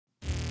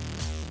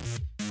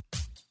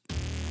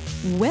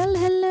Well,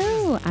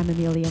 hello. I'm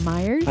Amelia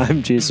Myers.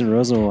 I'm Jason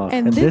Rosenwald.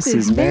 And this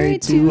is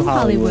Married to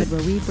Hollywood,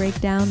 where we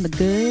break down the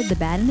good, the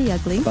bad, and the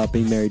ugly. About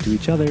being married to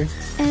each other.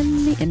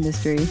 And the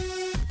industry.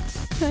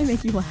 Did I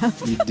make you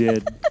laugh? You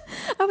did.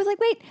 I was like,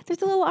 wait,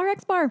 there's a little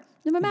RX bar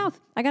in my mouth.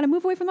 I got to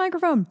move away from the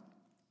microphone.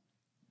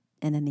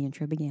 And then the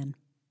intro began.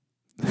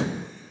 How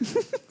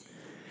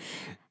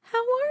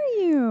are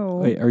you?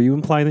 Wait, are you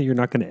implying that you're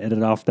not going to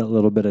edit off that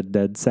little bit of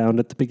dead sound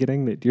at the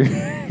beginning? That you're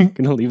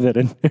going to leave that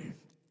in there?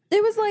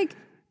 It was like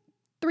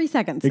 3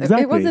 seconds.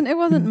 Exactly. It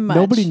wasn't much.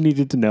 Nobody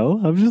needed to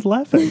know. I was just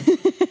laughing.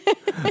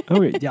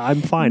 Okay, yeah,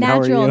 I'm fine. How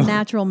are you?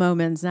 Natural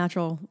moments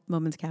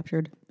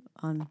captured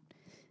on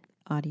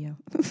audio.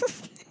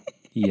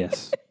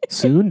 Yes.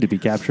 Soon to be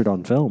captured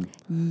on film.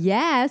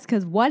 Yes,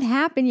 because what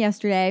happened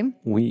yesterday?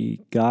 We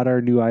got our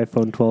new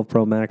iPhone 12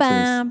 Pro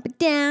Maxes.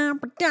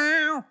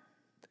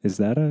 Is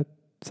that a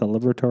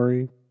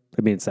celebratory?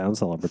 I mean, it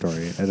sounds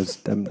celebratory.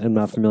 I'm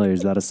not familiar.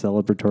 Is that a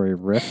celebratory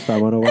riff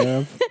I'm unaware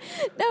of?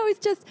 No, it's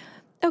just,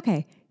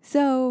 okay.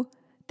 So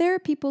there are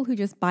people who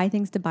just buy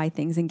things to buy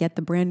things and get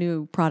the brand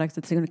new products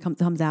that's going to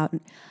comes out.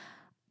 And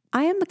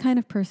I am the kind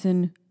of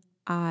person,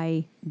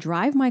 I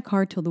drive my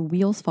car till the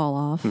wheels fall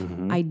off.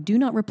 Mm-hmm. I do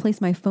not replace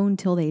my phone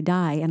till they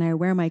die. And I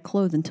wear my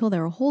clothes until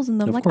there are holes in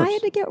them. Of like course. I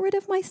had to get rid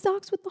of my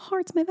socks with the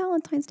hearts, my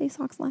Valentine's Day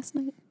socks last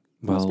night.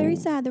 Well, it was very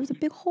sad. There was a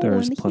big hole in the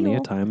heel. There's plenty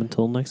of time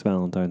until next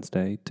Valentine's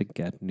Day to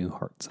get new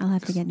heart socks. I'll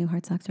have to get new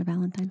heart socks for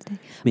Valentine's Day.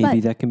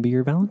 Maybe that can be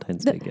your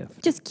Valentine's Day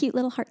gift. Just cute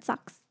little heart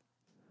socks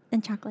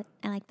and chocolate.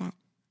 I like that.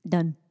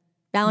 Done.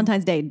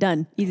 Valentine's Day,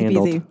 done. Easy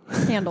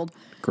peasy. Handled.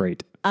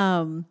 Great.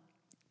 But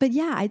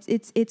yeah,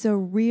 it's a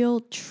real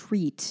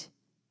treat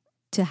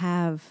to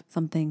have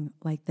something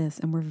like this,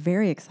 and we're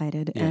very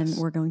excited, yes. and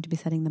we're going to be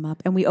setting them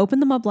up. And we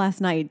opened them up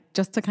last night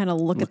just to kind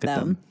of look at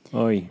them.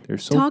 Oy, they're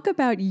so... Talk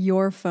about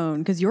your phone,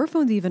 because your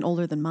phone's even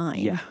older than mine.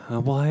 Yeah.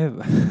 Well,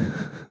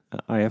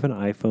 I have an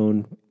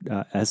iPhone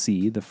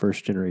SE, the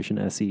first generation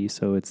SE,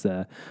 so it's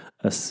a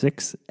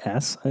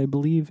 6S, I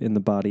believe, in the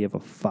body of a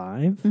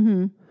 5.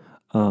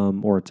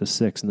 Mm-hmm. Or it's a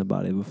 6 in the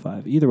body of a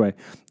 5. Either way,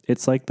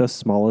 it's like the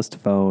smallest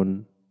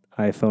phone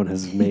iPhone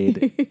has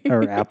made,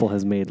 or Apple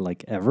has made,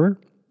 like, ever.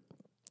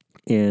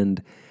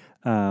 And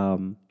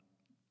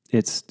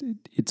it's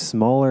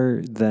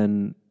smaller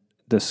than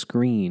the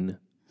screen.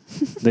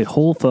 The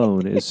whole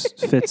phone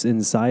fits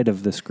inside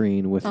of the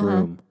screen with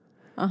room.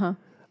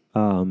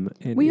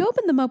 We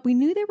opened them up. We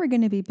knew they were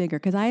going to be bigger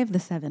because I have the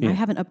 7. Yeah. I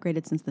haven't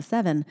upgraded since the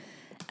 7.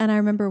 And I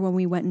remember when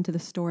we went into the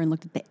store and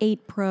looked at the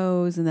 8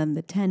 Pros and then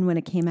the 10 when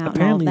it came out.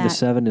 Apparently, and all of that. The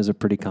 7 is a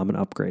pretty common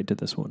upgrade to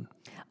this one.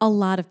 A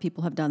lot of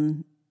people have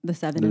done the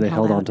 7. They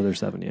held on to their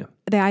 7, yeah.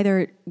 They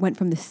either went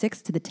from the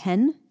 6 to the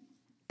 10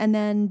 and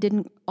then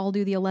didn't all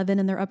do the 11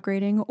 and they're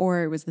upgrading,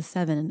 or it was the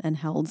 7 and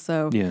held.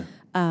 So yeah.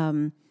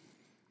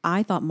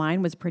 I thought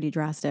mine was pretty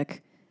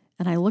drastic.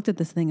 And I looked at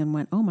this thing and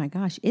went, oh my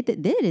gosh, it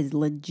is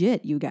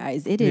legit, you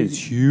guys. It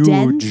is huge.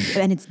 Dense,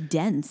 and it's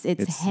dense.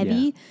 It's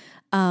heavy.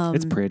 Yeah.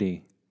 It's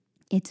pretty.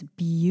 It's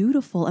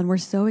beautiful. And we're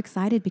so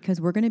excited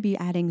because we're going to be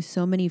adding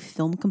so many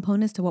film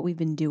components to what we've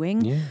been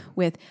doing. Yeah.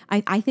 With,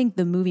 I think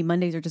the movie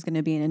Mondays are just going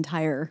to be an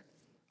entire,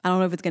 I don't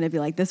know if it's going to be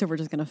like this or we're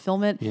just going to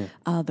film it. Yeah.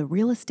 The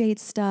real estate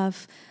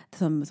stuff,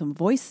 some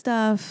voice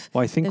stuff.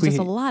 Well, I think there's just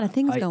a lot of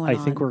things going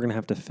on. I think we're going to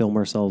have to film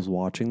ourselves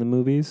watching the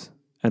movies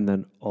and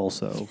then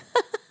also...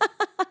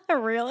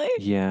 Really?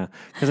 Yeah,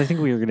 because I think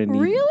we are going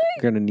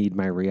to need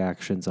my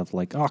reactions of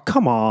like, oh,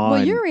 come on.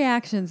 Well, your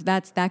reactions,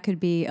 that could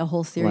be a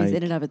whole series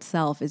in and of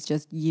itself. It's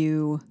just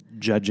you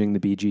judging the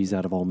Bee Gees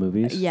out of all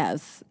movies.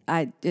 Yes,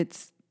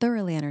 it's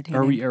thoroughly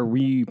entertaining. Are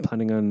we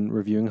planning on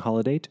reviewing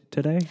Holiday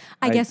today?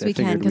 I guess we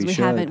can, because we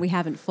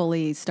haven't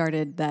fully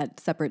started that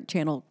separate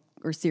channel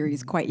or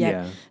series quite yet.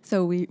 Yeah.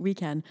 So we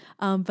can.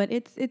 But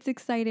it's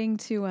exciting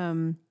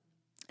to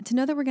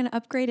know that we're going to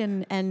upgrade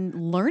and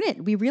learn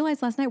it. We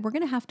realized last night we're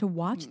going to have to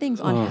watch things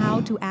on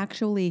how to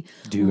actually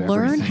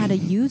learn how to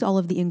use all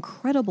of the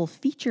incredible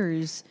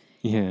features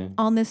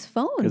on this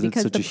phone,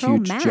 because the Pro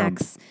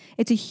Max,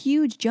 it's a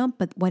huge jump,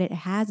 but what it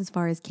has as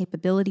far as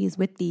capabilities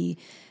with the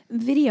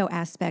video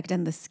aspect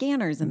and the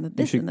scanners and the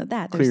this and the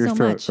that, there's so much.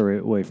 Clear your throat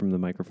away from the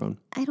microphone.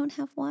 I don't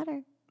have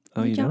water.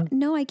 Oh, you don't?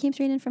 No, I came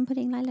straight in from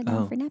putting Lila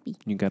down for nappy.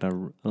 You got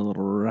a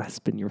little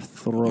rasp in your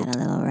throat. Got a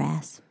little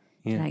rasp.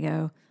 Yeah. Should I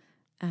go...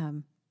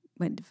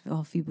 went to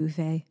Alfie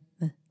Buffet,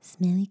 the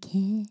smelly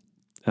kid.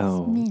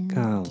 Oh,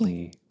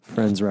 golly.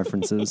 Friends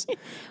references.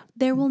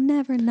 There will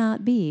never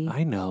not be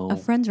a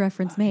Friends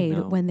reference made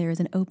when there is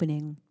an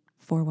opening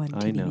for one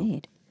to be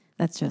made.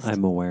 That's just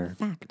I'm aware.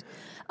 Fact.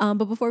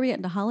 But before we get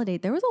into Holiday,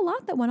 there was a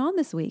lot that went on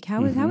this week.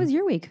 How was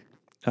your week?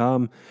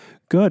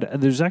 Good.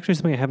 There's actually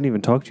something I haven't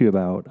even talked to you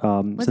about.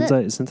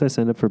 Since I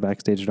signed up for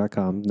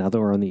Backstage.com, now that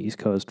we're on the East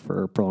Coast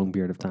for a prolonged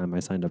period of time, I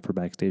signed up for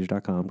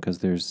Backstage.com because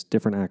there's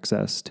different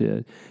access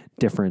to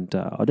different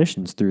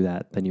auditions through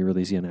that than your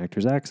Louisiana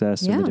Actors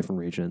Access in the different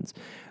regions.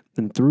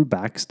 And through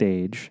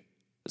Backstage,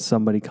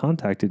 somebody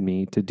contacted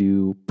me to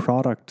do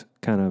product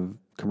kind of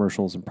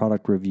commercials and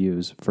product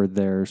reviews for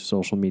their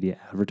social media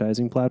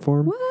advertising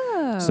platform.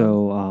 Whoa.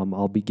 So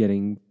I'll be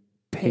getting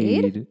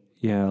paid.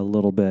 a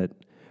little bit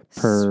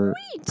per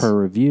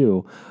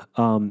review.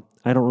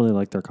 I don't really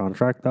like their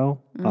contract though,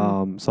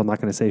 so I'm not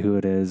going to say who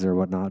it is or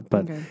whatnot.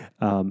 But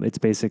it's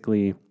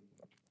basically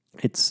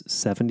it's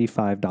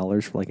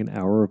 $75 for like an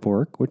hour of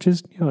work, which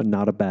is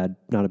not a bad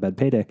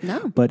payday.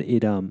 No, but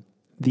it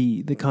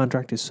the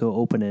contract is so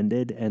open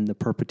ended, and the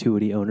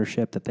perpetuity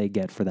ownership that they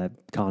get for that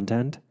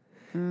content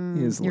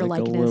is your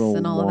like a likeness little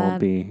and all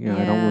lumpy. of that.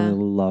 I don't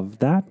really love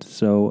that.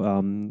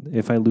 So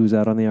if I lose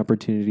out on the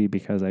opportunity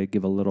because I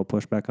give a little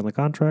pushback on the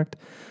contract,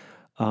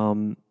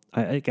 I'm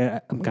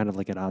kind of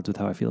like at odds with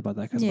how I feel about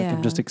that, because like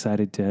I'm just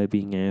excited to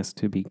being asked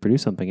to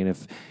produce something, and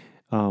if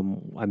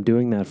I'm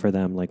doing that for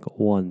them like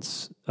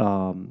once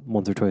or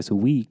twice a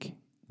week,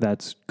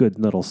 that's good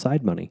little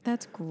side money.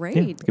 That's great.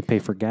 Yeah, could pay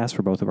for gas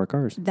for both of our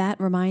cars. That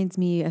reminds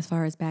me, as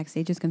far as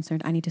Backstage is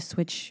concerned, I need to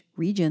switch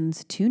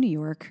regions to New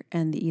York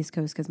and the East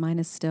Coast, because mine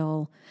is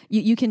still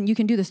you can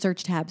do the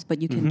search tabs, but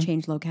you can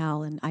change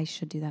locale, and I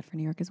should do that for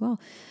New York as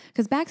well,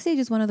 because Backstage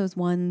is one of those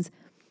ones.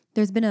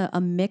 There's been a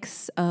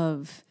mix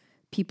of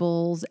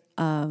people's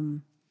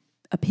opinions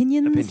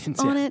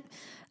on it.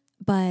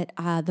 But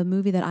the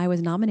movie that I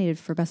was nominated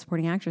for Best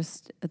Supporting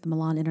Actress at the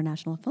Milan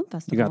International Film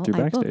Festival, you got through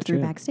Backstage, booked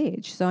through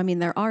Backstage. So, I mean,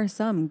 there are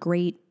some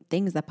great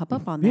things that pop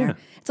up on there.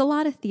 It's a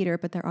lot of theater,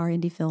 but there are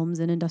indie films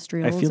and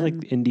industrials. I feel like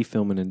indie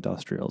film and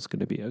industrial is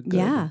going to be a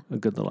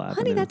good little avenue.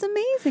 Honey, that's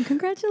amazing.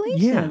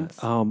 Congratulations. Yeah.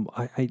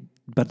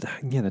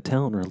 The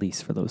talent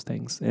release for those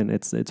things. And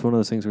it's one of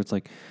those things where it's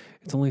like,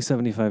 it's only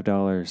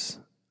 $75.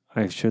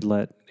 I should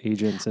let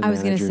agents and managers know. I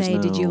was going to say,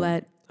 did you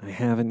let... I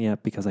haven't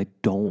yet, because I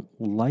don't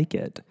like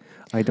it.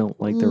 I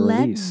don't like the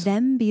release. Let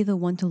them be the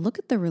one to look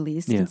at the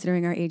release,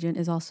 considering our agent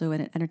is also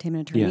an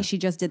entertainment attorney. Yeah. She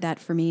just did that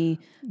for me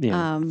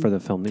for the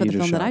film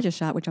that I just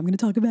shot, which I'm going to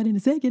talk about in a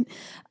second.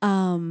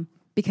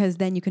 Because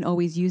then you can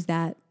always use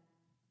that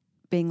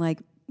being like,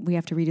 we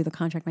have to redo the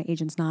contract. My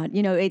agent's not.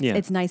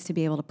 It's nice to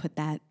be able to put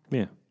that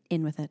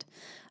in with it.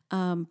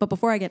 But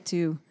before I get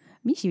to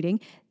me shooting,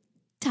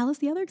 tell us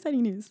the other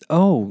exciting news.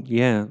 Oh,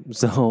 yeah.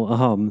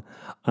 So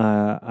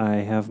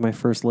I have my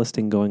first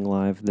listing going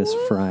live this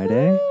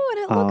Friday. And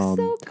it looks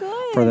so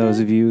good. For those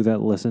of you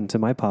that listen to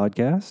my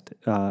podcast,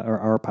 or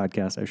our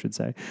podcast, I should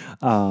say,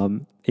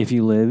 if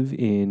you live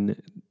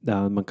in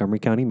Montgomery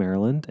County,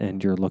 Maryland,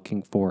 and you're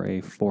looking for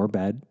a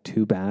 4-bed,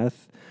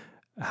 2-bath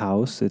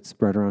house, it's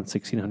right around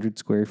 1,600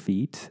 square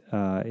feet.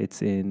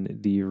 It's in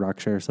the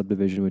Rockshire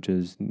subdivision, which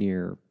is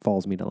near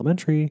Falls Mead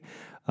Elementary.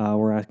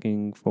 We're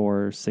asking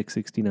for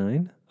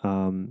 $669,000.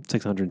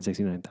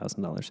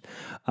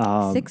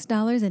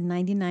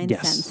 $6.99.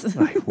 Yes,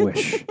 I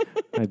wish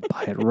I'd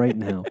buy it right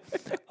now.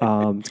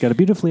 It's got a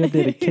beautifully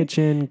updated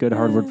kitchen, good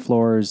hardwood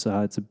floors.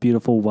 It's a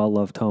beautiful,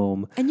 well-loved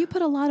home. And you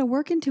put a lot of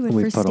work into it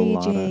for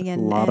staging. A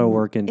lot of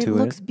work into it. It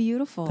looks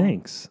beautiful.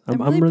 Thanks.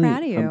 I'm really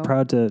proud of you. I'm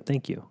proud to,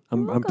 thank you.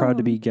 I'm proud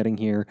to be getting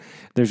here.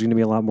 There's going to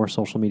be a lot more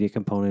social media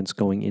components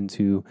going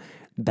into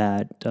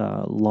that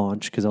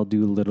launch, because I'll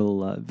do a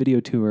little video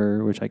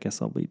tour, which I guess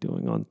I'll be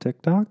doing on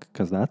TikTok,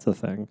 because that's a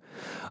thing.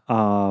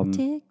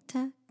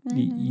 TikTok.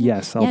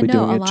 Yes, I'll be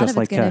doing it just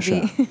like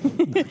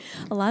Kesha.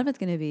 A lot of it's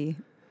going to be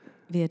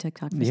via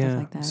TikTok for stuff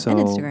like that. And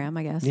Instagram,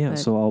 I guess. Yeah,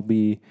 so I'll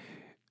be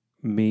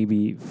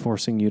maybe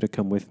forcing you to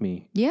come with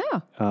me. Yeah.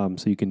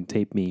 So you can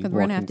tape me. Because we're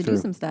going to have to do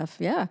some stuff.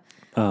 Yeah.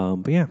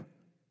 But yeah.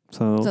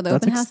 So the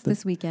open house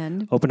this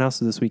weekend. Open house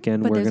this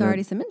weekend. But there's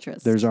already some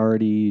interest. There's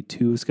already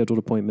 2 scheduled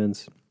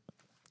appointments.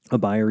 A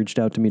buyer reached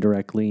out to me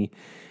directly.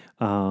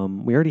 We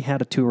already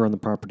had a tour on the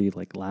property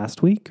like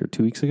last week or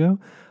 2 weeks ago,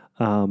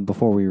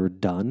 before we were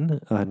done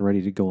and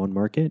ready to go on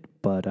market.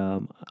 But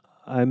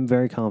I'm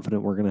very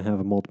confident we're going to have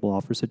a multiple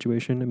offer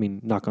situation. I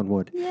mean, knock on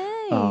wood.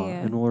 Yay!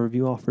 And we'll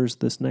review offers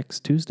this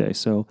next Tuesday.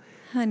 So,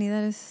 honey,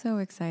 that is so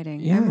exciting.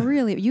 Yeah.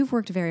 You've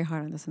worked very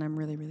hard on this, and I'm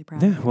really, really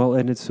proud. Yeah. Well,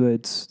 and it's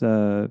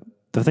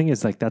the thing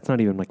is, like, that's not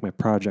even like my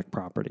project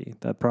property.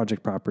 That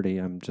project property,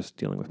 I'm just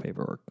dealing with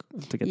paperwork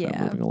to get that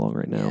moving along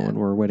right now. And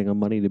we're waiting on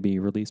money to be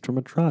released from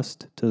a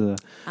trust to the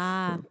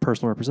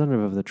personal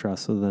representative of the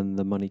trust. So then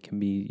the money can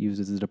be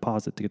used as a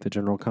deposit to get the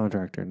general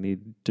contractor and the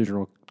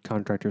general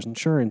contractor's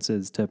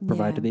insurances to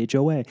provide to the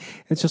HOA.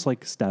 It's just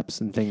like steps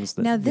and things.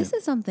 Now, this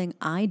is something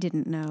I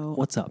didn't know.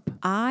 What's up?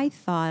 I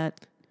thought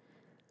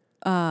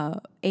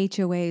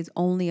HOAs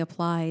only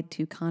applied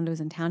to condos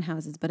and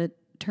townhouses, but it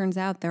turns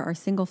out there are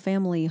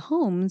single-family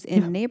homes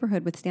in a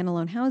neighborhood with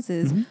standalone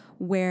houses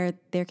where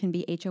there can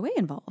be HOA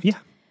involved. Yeah.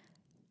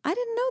 I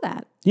didn't know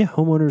that. Yeah,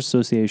 homeowners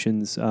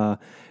associations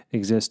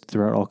exist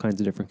throughout all kinds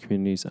of different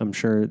communities. I'm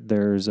sure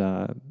there's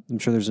an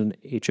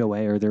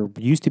HOA, or there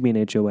used to be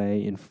an HOA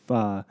in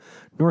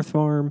North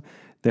Farm.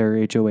 There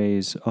are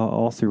HOAs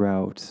all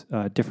throughout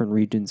different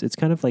regions. It's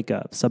kind of like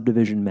a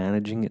subdivision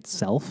managing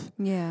itself.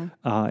 Yeah.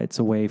 It's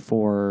a way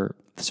for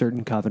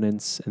certain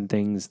covenants and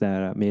things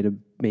that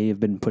may have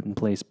been put in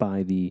place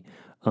by the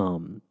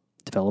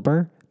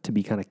developer to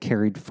be kind of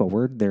carried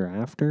forward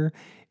thereafter.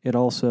 It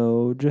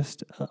also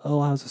just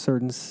allows a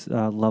certain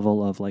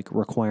level of like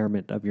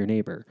requirement of your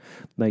neighbor.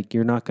 Like,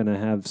 you're not going to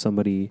have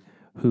somebody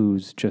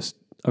who's just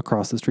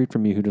across the street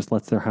from you who just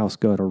lets their house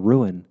go to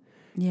ruin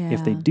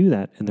If they do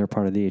that and they're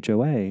part of the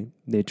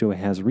HOA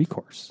has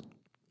recourse,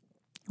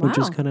 which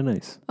is kind of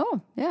nice.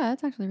 Oh, yeah,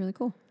 that's actually really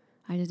cool.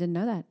 I just didn't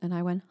know that. And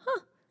I went,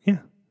 huh. Yeah.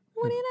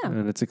 What do you know?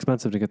 And it's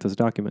expensive to get those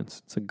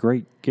documents. It's a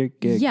great gig.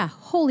 Yeah,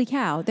 holy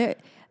cow.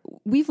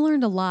 We've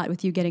learned a lot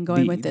with you getting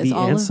going with this.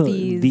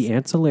 The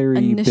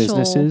ancillary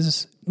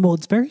businesses. Well,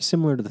 it's very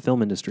similar to the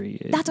film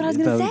industry. That's what I was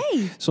going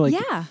to say. So,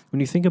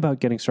 when you think about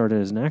getting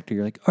started as an actor,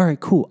 you're like, all right,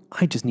 cool.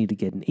 I just need to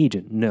get an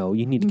agent. No,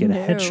 you need to get a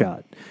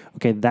headshot.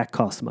 Okay, that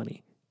costs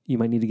money. You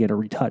might need to get a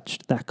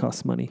retouched. That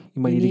costs money.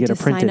 You might need to get a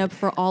printed. Sign up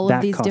for all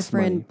of these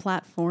different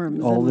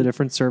platforms. All the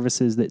different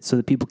services so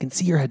that people can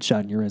see your headshot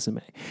and your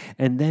resume.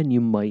 And then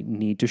you might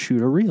need to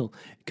shoot a reel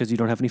because you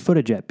don't have any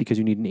footage yet because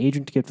you need an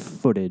agent to get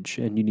footage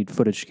and you need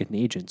footage to get an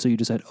agent. So you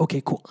decide,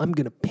 okay, cool, I'm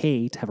going to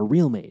pay to have a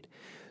reel made.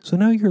 So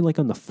now you're like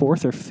on the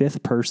fourth or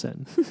fifth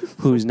person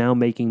who's now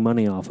making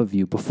money off of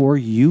you before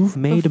you've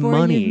made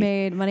money.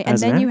 And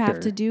then you have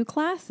to do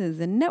classes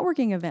and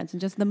networking events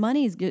and just the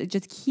money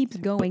just keeps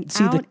going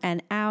out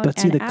and out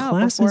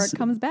before it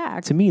comes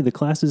back. To me, the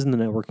classes and the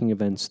networking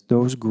events,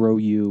 those grow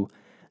you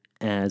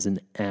as an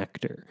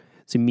actor.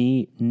 To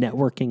me,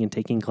 networking and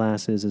taking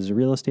classes as a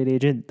real estate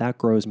agent, that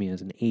grows me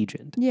as an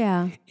agent.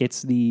 Yeah.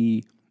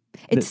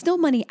 It's still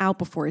money out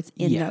before it's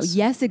in though.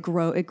 Yes, it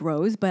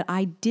grows, but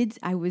I'm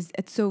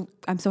so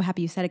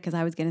happy you said it because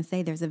I was going to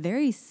say there's a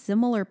very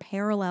similar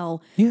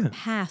parallel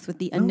path with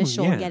the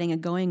initial getting it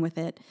going with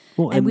it.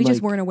 Well, and we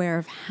just weren't aware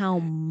of how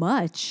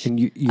much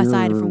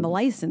aside from the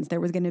license there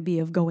was going to be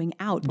of going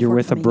out. You're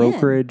with a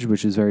brokerage,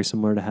 which is very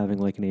similar to having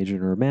like an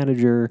agent or a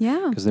manager.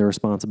 Yeah. Because they're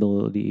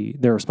responsible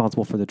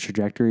for the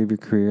trajectory of your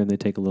career and they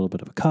take a little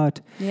bit of a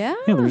cut. Yeah.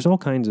 Yeah, there's all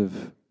kinds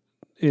of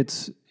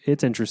It's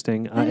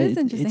interesting. It is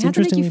interesting. How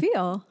does it make you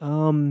feel?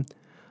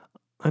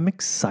 I'm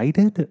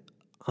excited.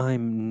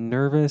 I'm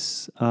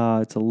nervous.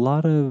 It's a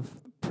lot of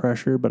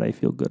pressure, but I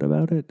feel good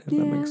about it, if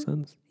that makes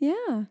sense.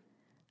 Yeah.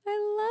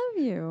 I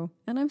love you.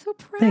 And I'm so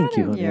proud Thank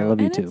you, of honey. you. I love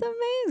you and too. It's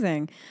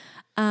amazing.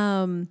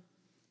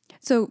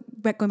 So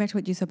going back to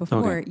what you said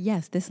before,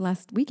 yes, this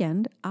last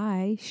weekend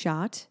I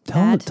shot.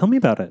 Tell me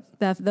about it.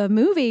 The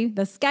movie,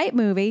 the Skype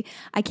movie.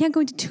 I can't go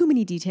into too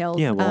many details.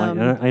 Yeah, well,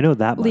 I know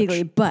that much.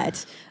 Legally,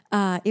 but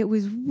it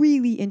was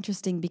really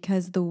interesting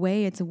because the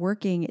way it's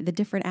working, the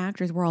different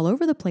actors were all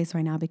over the place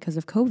right now because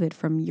of COVID,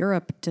 from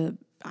Europe to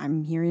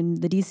I'm here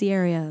in the DC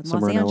area,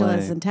 Los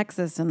Angeles and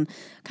Texas, and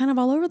kind of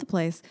all over the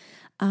place.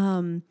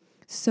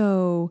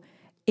 So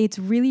it's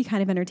really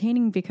kind of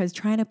entertaining because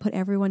trying to put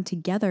everyone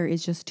together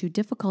is just too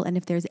difficult. And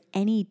if there's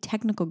any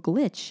technical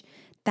glitch,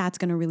 that's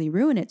going to really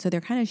ruin it. So they're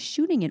kind of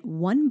shooting it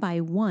one by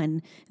one.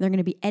 And they're going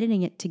to be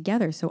editing it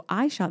together. So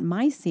I shot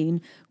my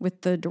scene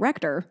with the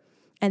director,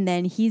 and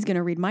then he's going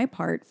to read my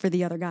part for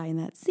the other guy in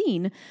that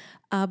scene.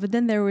 But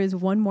then there was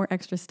one more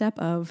extra step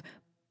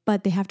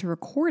but they have to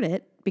record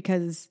it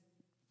because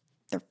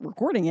they're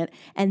recording it,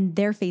 and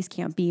their face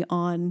can't be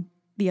on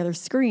the other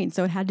screen.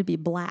 So it had to be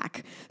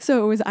black.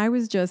 So I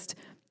was just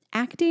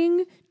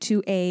acting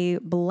to a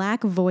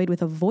black void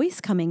with a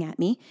voice coming at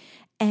me.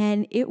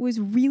 And it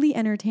was really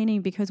entertaining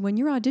because when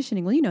you're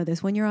auditioning, well, you know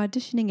this, when you're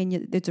auditioning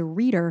and it's a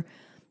reader,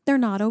 they're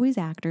not always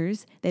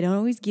actors. They don't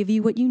always give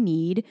you what you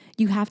need.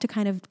 You have to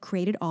kind of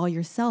create it all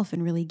yourself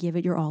and really give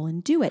it your all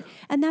and do it.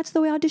 And that's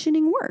the way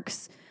auditioning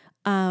works.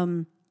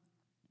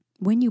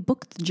 When you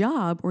book the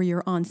job or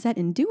you're on set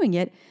and doing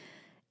it,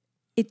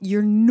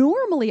 you're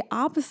normally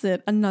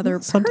opposite another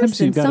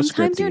person.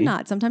 Sometimes you're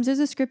not. Sometimes there's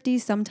a scriptie.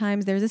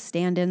 Sometimes there's a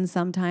stand-in.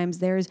 Sometimes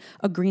there's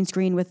a green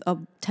screen with a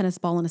tennis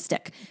ball and a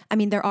stick. I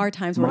mean, there are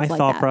times where it's like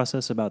that. My thought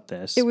process about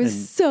this. It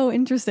was so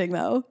interesting,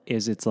 though.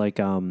 It's like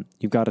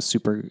you've got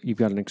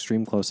an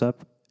extreme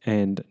close-up,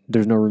 and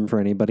there's no room for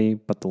anybody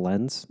but the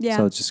lens. Yeah.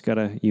 So it's just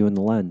you and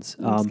the lens.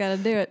 Just gotta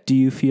do it. Do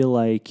you feel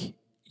like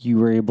you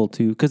were able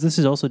to, because this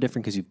is also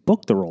different because you've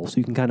booked the role, so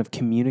you can kind of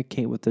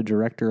communicate with the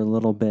director a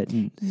little bit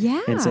and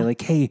say like,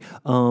 hey,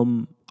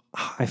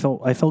 I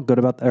felt good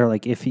about that, or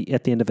like if he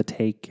at the end of a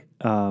take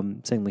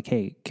saying like,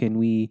 hey, can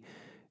we,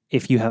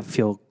 if you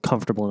feel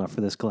comfortable enough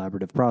for this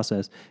collaborative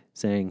process,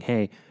 saying,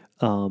 hey,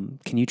 can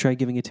you try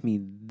giving it to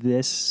me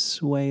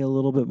this way a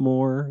little bit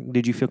more?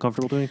 Did you feel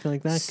comfortable doing anything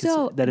like that?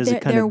 So that is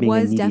there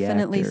was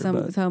definitely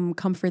some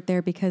comfort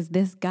there because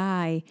this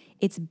guy,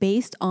 it's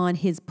based on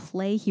his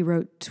play he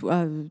wrote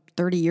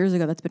 30 years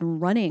ago that's been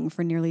running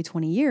for nearly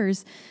 20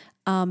 years.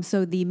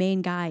 So the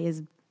main guy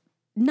is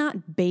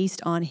not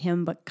based on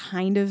him, but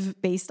kind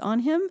of based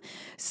on him.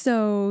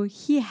 So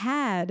he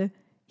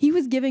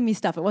was giving me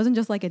stuff. It wasn't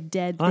just like a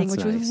dead thing,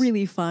 which was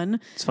really fun.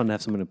 It's fun to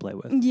have someone to play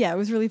with. Yeah, it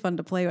was really fun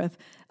to play with.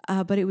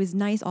 But it was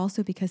nice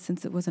also because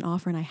since it was an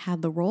offer and I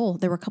had the role,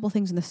 there were a couple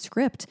things in the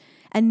script.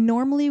 And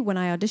normally when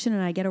I audition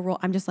and I get a role,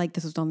 I'm just like,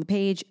 this was on the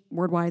page,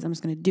 word-wise, I'm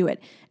just going to do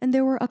it. And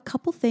there were a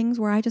couple things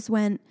where I just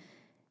went,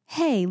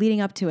 hey,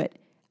 leading up to it,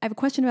 I have a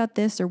question about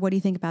this, or what do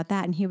you think about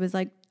that? And he was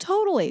like,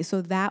 Totally.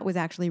 So that was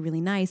actually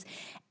really nice.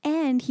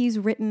 And he's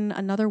written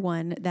another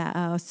one,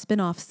 that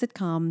spin-off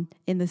sitcom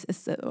in this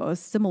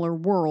similar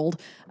world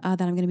that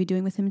I'm going to be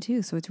doing with him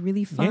too. So it's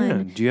really fun.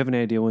 Yeah. Do you have any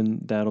idea when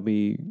that'll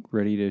be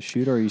ready to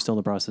shoot, or are you still in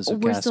the process of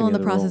casting? We're still in the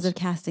process roles? Of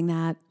casting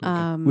that.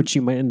 Okay. Which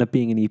you might end up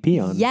being an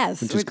EP on.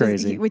 Yes. Which is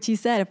crazy. Which he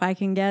said, if I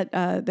can get,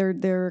 there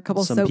are a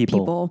couple soap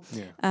people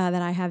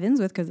that I have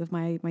ins with because of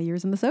my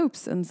years in the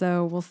soaps. And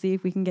so we'll see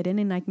if we can get in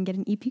and I can get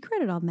an EP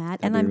credit on that.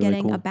 And I'm really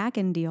getting a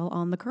back-end deal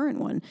on the current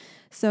one.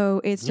 So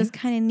it's just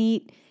kind of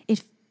neat.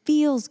 It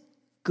feels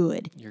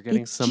good. You're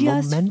getting some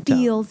momentum.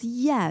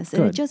 Yes,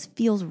 and it just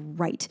feels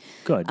right.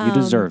 Good. You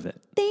deserve it.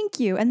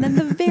 Thank you. And then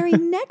the very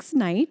next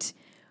night,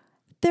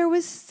 there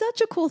was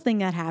such a cool thing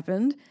that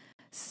happened.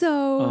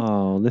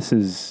 So this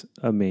is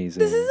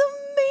amazing. This is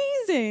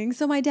amazing.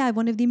 So my dad,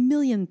 one of the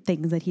million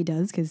things that he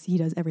does, because he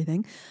does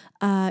everything,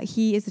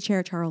 he is the chair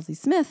at Charles E.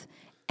 Smith,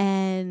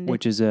 and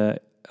which is a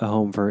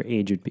home for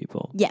aged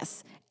people.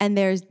 Yes. And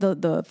there's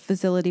the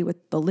facility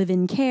with the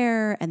live-in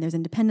care, and there's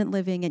independent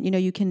living, and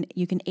you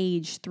can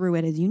age through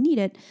it as you need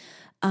it.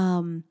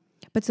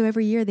 But so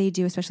every year they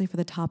do, especially for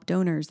the top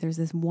donors, there's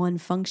this one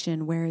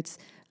function where it's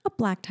a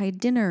black tie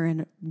dinner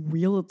and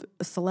real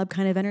celeb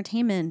kind of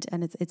entertainment,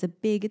 and it's a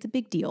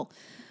big deal.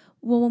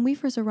 Well, when we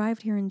first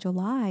arrived here in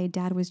July,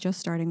 Dad was just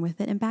starting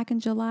with it, and back in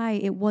July,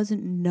 it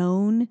wasn't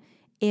known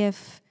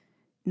if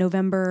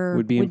November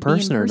would be in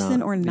person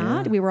or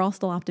not. Yeah. We were all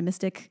still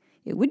optimistic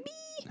it would be.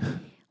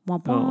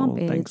 Womp womp.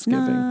 It's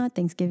not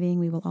Thanksgiving.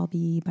 We will all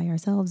be by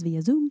ourselves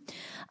via Zoom.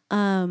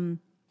 And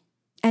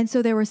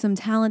so there was some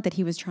talent that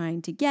he was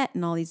trying to get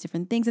and all these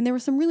different things. And there were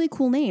some really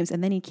cool names.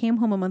 And then he came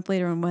home a month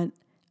later and went,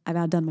 I've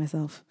outdone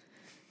myself.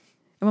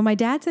 And when my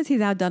dad says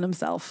he's outdone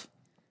himself,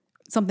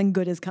 something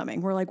good is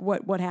coming. We're like,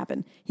 what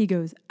happened? He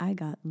goes, I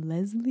got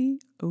Leslie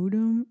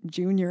Odom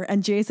Jr.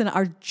 and Jason,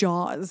 our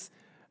jaws.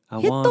 I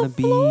want to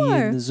be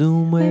in the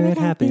Zoom where it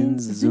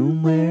happens, the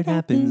Zoom where it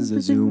happens, the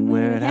Zoom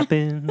where it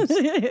happens.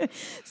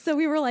 So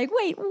we were like,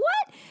 wait,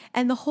 what?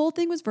 And the whole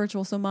thing was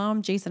virtual. So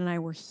Mom, Jason, and I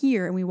were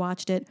here and we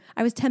watched it.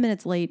 I was 10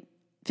 minutes late,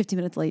 15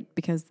 minutes late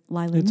because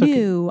Lila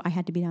knew I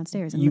had to be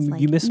downstairs. And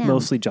you missed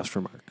mostly Just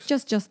Remarks.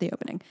 Just the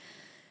opening.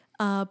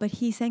 But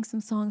he sang some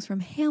songs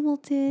from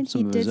Hamilton.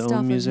 He did stuff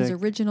of his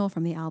original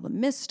from the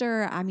album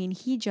Mr. I mean,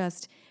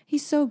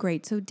 he's so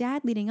great. So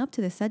Dad, leading up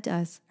to this, said to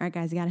us, all right,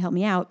 guys, you got to help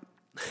me out.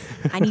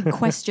 I need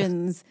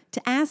questions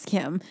to ask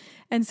him.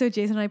 And so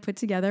Jason and I put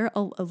together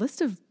a list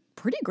of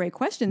pretty great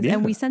questions. Yeah.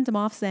 And we sent them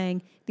off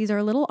saying, these are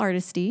a little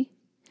artisty,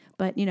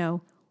 but,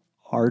 artsy?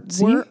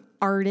 We're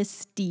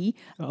artisty.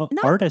 Artisty. Not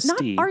artsy.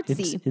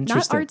 Not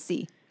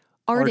artsy.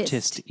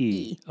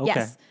 Artist-y. Okay.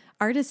 Yes.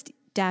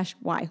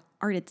 Artist-y.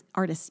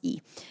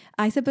 Artist-y.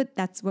 I said, but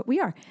that's what we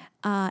are.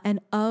 And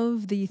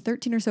of the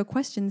 13 or so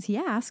questions he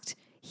asked,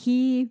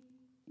 he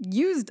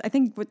used, I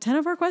think, 10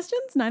 of our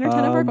questions? 9 or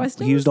 10 of our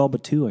questions? He used all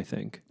but 2, I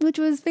think. Which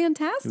was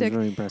fantastic. It was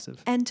very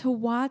impressive. And to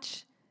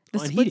watch the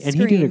split screen.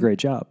 And he did a great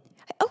job.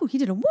 Oh, he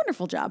did a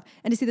wonderful job.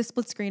 And to see the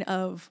split screen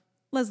of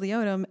Leslie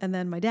Odom and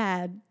then my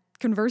dad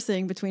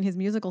conversing between his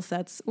musical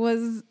sets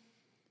was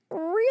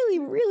really,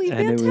 really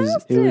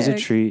fantastic. It was a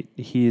treat.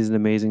 He is an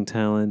amazing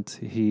talent.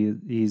 He's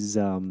his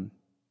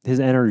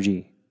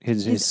energy.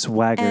 His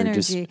swagger,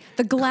 energy.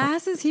 The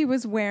glasses he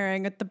was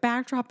wearing at the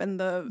backdrop and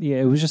the...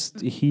 Yeah, it was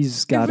just, it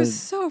was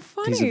so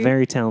funny. He's a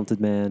very talented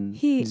man.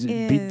 He is.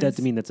 That's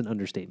an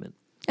understatement.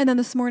 And then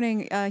this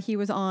morning, he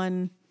was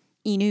on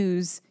E!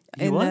 News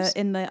in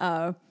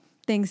the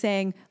thing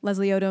saying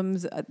Leslie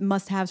Odom's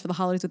must-haves for the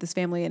holidays with his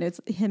family, and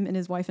it's him and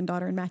his wife and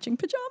daughter in matching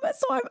pajamas.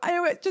 So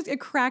it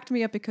cracked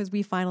me up because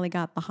we finally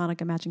got the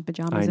Hanukkah matching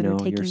pajamas and are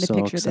taking the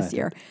picture this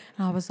year.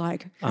 And I was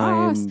like,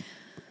 yes.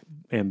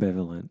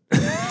 Ambivalent.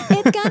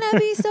 It's gonna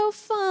be so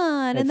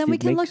fun. And then we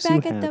can look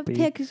back at the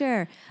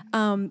picture.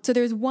 So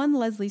there's one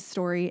Leslie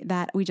story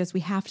that we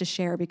have to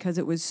share because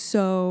it was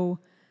so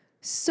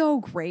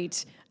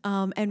great.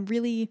 And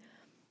really,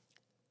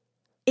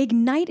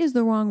 ignite is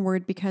the wrong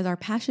word because our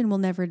passion will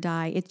never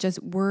die. It's just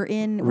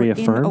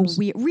reaffirms.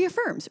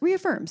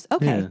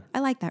 Okay. Yeah. I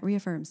like that.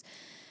 Reaffirms.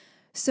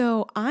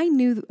 So I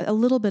knew a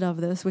little bit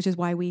of this, which is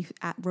why we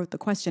wrote the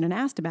question and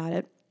asked about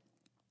it,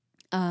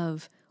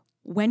 of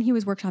when he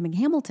was workshopping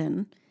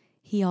Hamilton,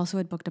 he also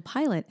had booked a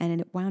pilot,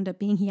 and it wound up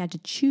being he had to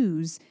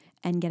choose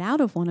and get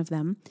out of one of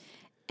them.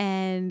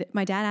 And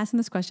my dad asked him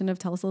this question of,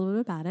 tell us a little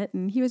bit about it.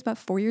 And he was about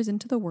 4 years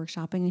into the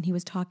workshopping, and he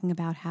was talking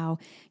about how,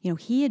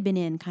 he had been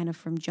in kind of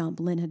from jump.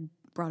 Lynn had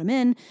brought him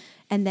in.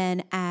 And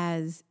then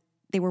as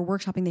they were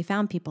workshopping, they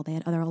found people. They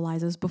had other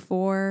Elizas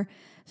before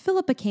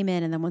Philippa came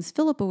in. And then once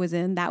Philippa was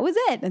in, that was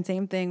it. And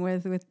same thing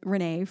with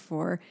Renee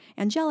for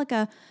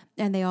Angelica.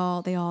 And they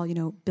all,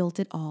 built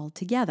it all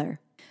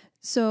together.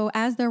 So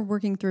as they're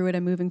working through it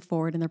and moving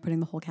forward and they're putting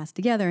the whole cast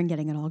together and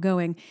getting it all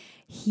going,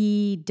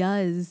 he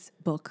does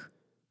book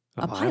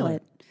a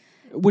pilot.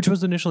 Which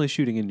was initially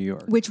shooting in New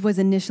York.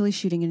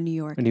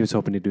 And he was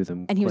hoping to do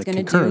them and he was going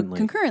to do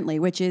concurrently,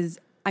 which is,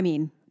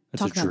 that's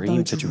talk a about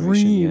dream the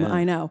situation. Dream, yeah.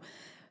 I know.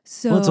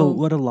 So well, so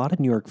what a lot of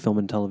New York film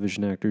and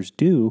television actors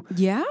do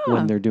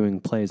when they're doing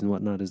plays and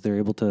whatnot is they're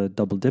able to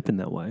double dip in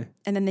that way.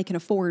 And then they can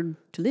afford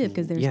to live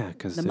because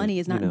the money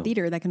is not in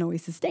theater that can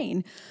always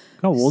sustain.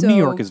 Oh, well, New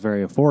York is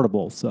very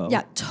affordable. So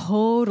yeah,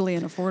 totally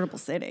an affordable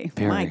city.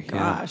 My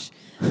gosh.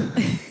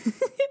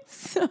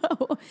 So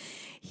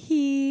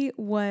he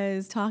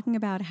was talking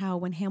about how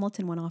when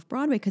Hamilton went off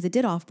Broadway, because it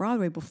did off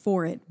Broadway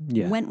before it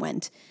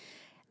went,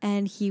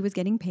 and he was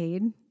getting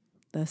paid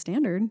the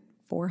standard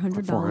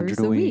 $400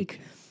 a week.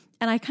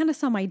 And I kind of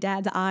saw my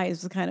dad's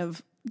eyes kind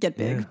of get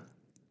big. Yeah.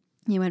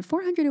 He went,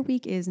 $400 a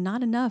week is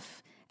not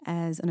enough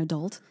as an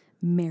adult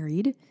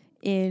married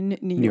in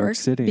New York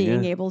City,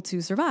 being able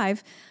to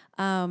survive.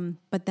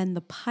 But then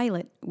the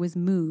pilot was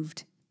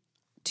moved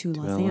to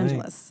Los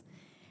Angeles.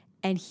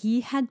 And he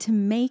had to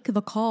make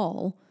the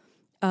call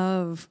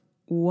of,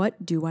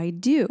 what do I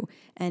do?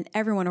 And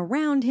everyone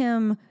around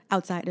him,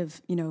 outside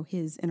of,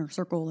 his inner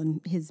circle and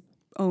his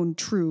own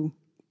true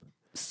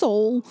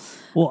soul.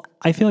 Well,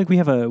 I feel like we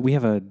have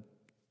a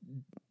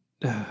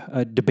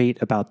debate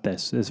about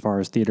this as far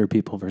as theater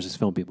people versus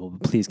film people.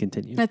 But please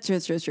continue. That's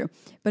true.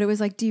 But it was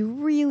like, do you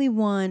really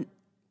want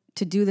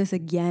to do this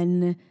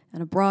again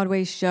at a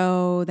Broadway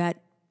show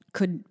that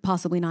could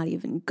possibly not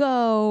even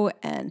go,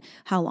 and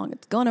how long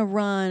it's going to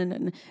run,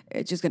 and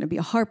it's just going to be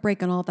a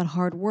heartbreak and all of that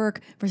hard work,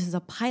 versus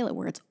a pilot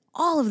where it's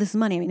all of this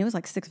money. I mean, it was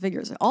like 6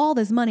 figures, all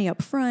this money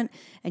up front,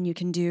 and you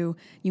and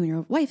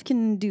your wife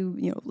can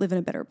live in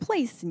a better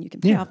place, and you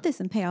can pay off this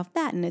and pay off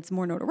that, and it's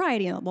more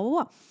notoriety and blah, blah,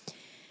 blah.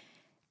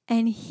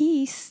 And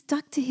he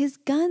stuck to his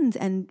guns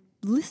and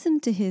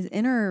listened to his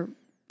inner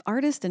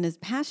artist and his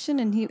passion,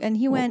 and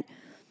he went,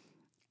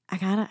 I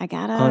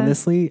gotta.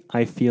 Honestly,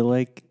 I feel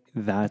like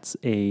that's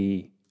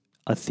a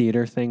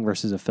theater thing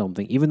versus a film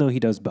thing, even though he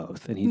does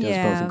both, and he does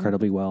both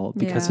incredibly well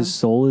because his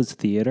soul is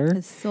theater.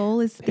 His soul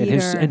is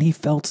theater. And he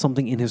felt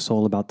something in his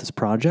soul about this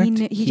project.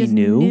 He just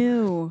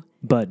knew.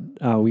 But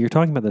we were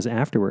talking about this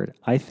afterward.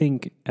 I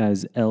think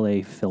as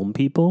LA film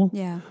people,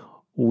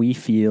 we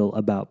feel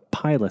about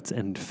pilots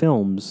and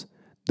films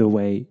the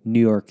way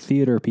New York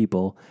theater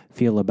people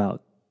feel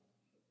about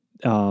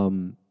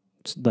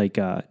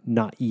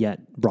not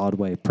yet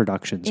Broadway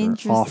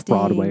productions or off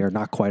Broadway or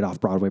not quite off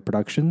Broadway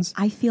productions.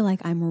 I feel like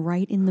I'm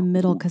right in the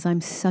middle because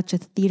I'm such a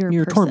theater person.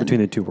 You're torn between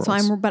the two worlds.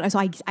 So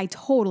I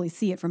totally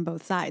see it from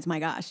both sides. My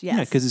gosh, yes.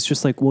 Yeah, because it's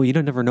just like, well, you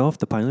don't never know if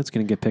the pilot's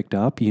going to get picked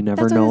up. You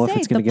never know if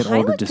it's going to get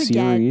ordered to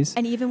series.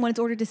 And even when it's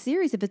ordered to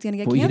series, if it's going to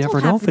get canceled, you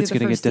never know if it's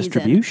going to get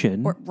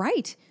distribution.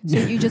 Right. So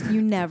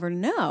you never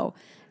know.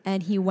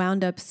 And he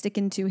wound up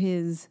sticking to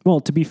his...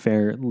 Well, to be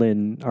fair,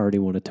 Lin already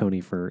won a Tony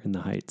for In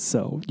the Heights,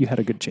 so you had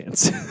a good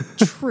chance.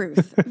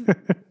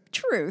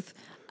 Truth.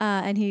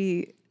 And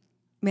he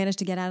managed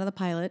to get out of the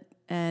pilot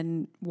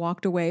and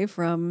walked away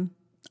from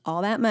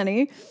all that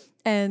money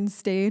and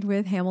stayed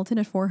with Hamilton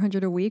at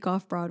 $400 a week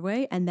off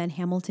Broadway. And then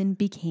Hamilton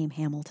became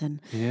Hamilton.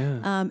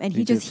 Yeah. And he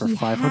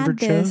had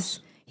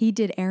this. He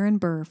did Aaron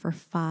Burr for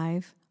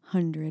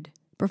 500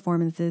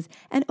 performances,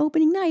 and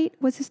opening night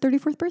was his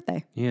 34th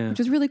birthday, which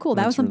was really cool.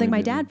 That was something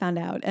my dad found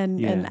out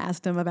and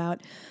asked him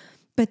about.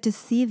 But to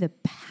see the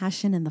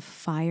passion and the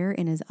fire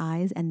in his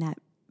eyes and that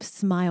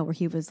smile where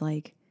he was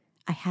like,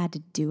 I had to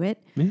do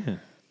it. Yeah.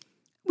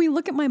 We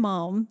look at my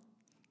mom,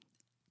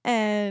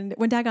 and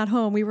when Dad got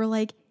home, we were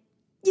like,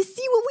 you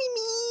see what we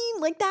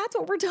mean? Like, that's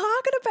what we're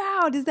talking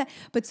about. Is that?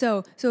 But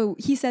so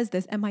he says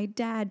this, and my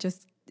dad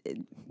just...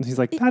 He's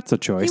like, that's a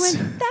choice.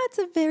 He went, that's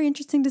a very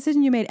interesting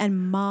decision you made.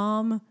 And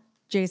Mom...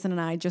 Jason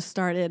and I just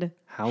started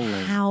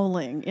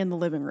howling in the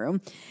living room.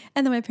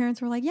 And then my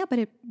parents were like, yeah, but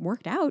it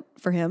worked out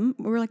for him.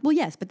 We were like, well,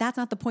 yes, but that's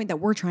not the point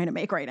that we're trying to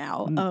make right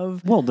now.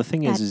 Well, the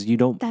thing is you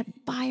don't... That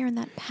fire and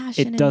that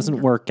passion. It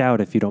doesn't work out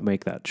if you don't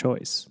make that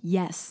choice.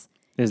 Yes.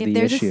 If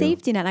there's a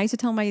safety net, I used to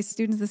tell my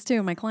students this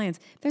too, my clients,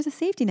 if there's a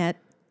safety net,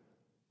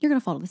 you're going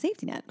to follow the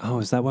safety net. Oh,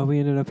 is that why we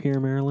ended up here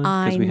in Maryland?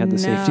 Because we had the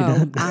safety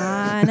net?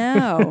 I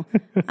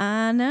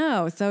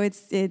know. So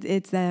it's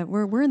that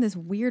we're in this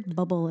weird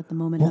bubble at the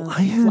moment. Well,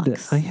 I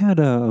had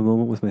a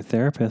moment with my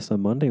therapist on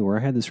Monday where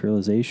I had this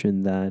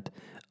realization that,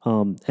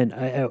 and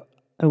I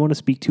want to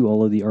speak to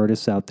all of the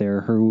artists out there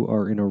who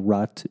are in a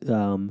rut.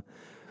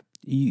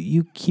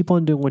 You keep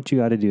on doing what you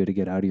got to do to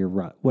get out of your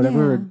rut.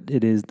 Whatever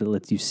it is that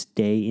lets you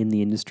stay in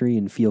the industry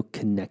and feel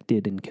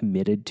connected and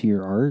committed to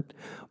your art.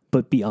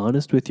 But be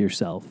honest with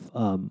yourself.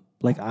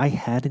 Like I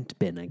hadn't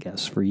been, I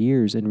guess, for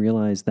years, and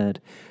realized that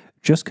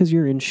just because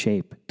you're in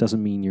shape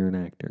doesn't mean you're an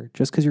actor.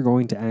 Just because you're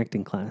going to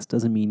acting class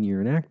doesn't mean you're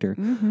an actor.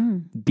 Mm-hmm.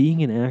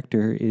 Being an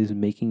actor is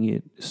making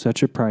it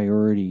such a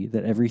priority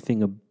that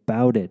everything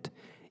about it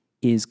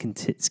is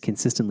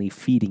consistently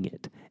feeding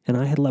it. And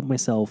I had let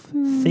myself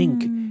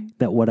think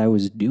that what I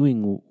was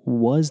doing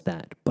was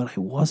that, but I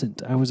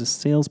wasn't. I was a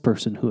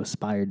salesperson who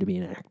aspired to be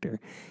an actor.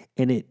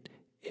 And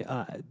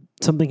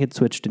something had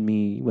switched in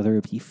me, whether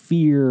it be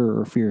fear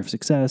or fear of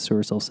success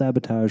or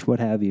self-sabotage, what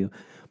have you,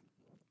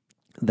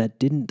 that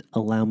didn't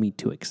allow me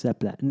to accept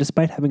that. And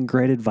despite having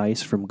great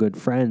advice from good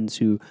friends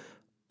who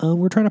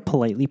we're trying to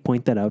politely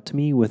point that out to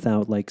me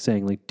without like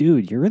saying like,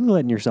 dude, you're really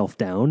letting yourself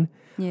down.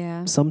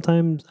 Yeah.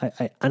 Sometimes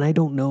I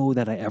don't know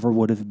that I ever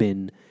would have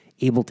been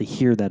able to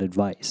hear that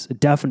advice.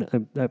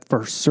 Definitely,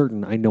 for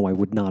certain, I know I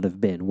would not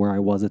have been where I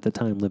was at the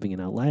time living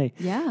in LA.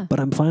 Yeah. But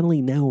I'm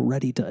finally now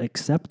ready to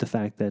accept the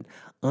fact that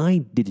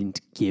I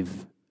didn't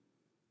give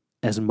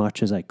as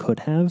much as I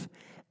could have.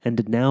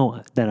 And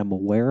now that I'm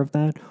aware of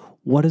that,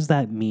 what does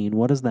that mean?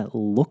 What does that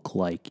look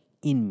like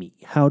in me?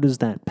 How does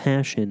that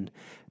passion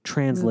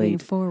translate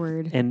moving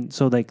forward? And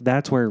so like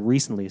that's where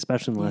recently,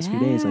 especially in the last few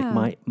days,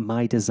 like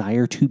my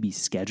desire to be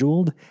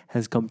scheduled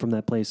has come from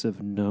that place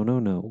of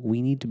no.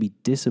 We need to be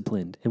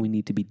disciplined, and we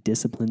need to be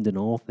disciplined in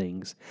all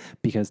things,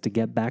 because to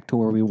get back to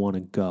where we want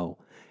to go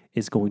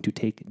is going to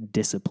take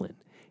discipline.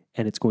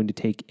 And it's going to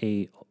take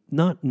a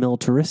not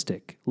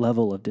militaristic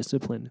level of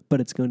discipline,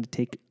 but it's going to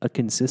take a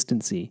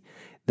consistency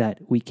that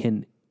we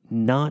can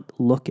not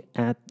look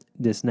at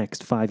this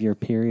next 5-year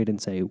period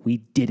and say, we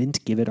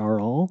didn't give it our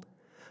all.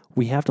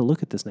 We have to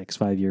look at this next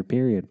 5-year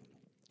period,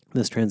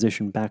 this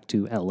transition back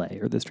to LA,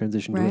 or this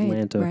transition to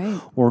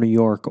Atlanta or New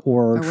York,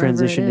 or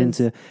transition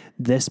into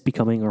this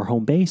becoming our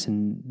home base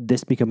and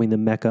this becoming the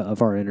mecca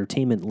of our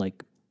entertainment,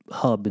 like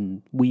hub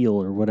and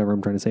wheel, or whatever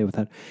I'm trying to say with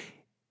that.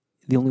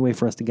 The only way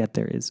for us to get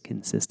there is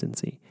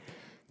consistency.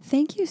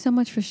 Thank you so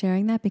much for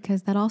sharing that,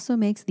 because that also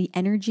makes the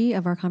energy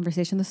of our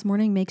conversation this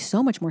morning make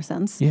so much more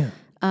sense. Yeah.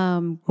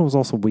 It was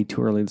also way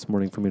too early this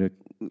morning for me to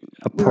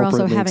appropriately We were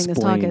also having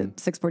explain.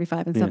 this talk at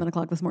 6:45 and 7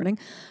 o'clock this morning.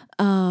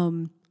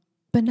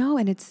 But no,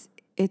 and it's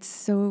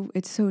so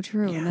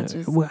true. Yeah. And that's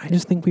just, well, I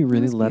just think we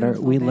really let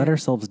beautiful,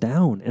 ourselves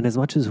down. And as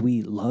much as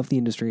we love the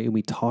industry and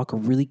we talk a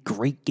really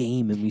great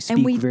game and we speak,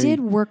 and we did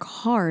work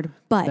hard,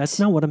 but that's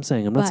not what I'm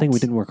saying. I'm not saying we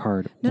didn't work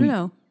hard.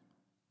 No.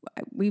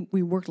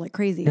 We worked like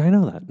crazy. Yeah, I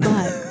know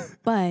that.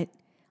 But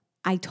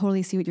I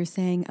totally see what you're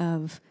saying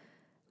of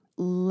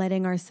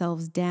letting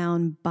ourselves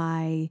down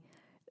by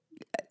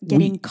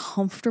getting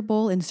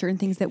comfortable in certain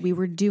things that we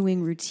were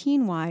doing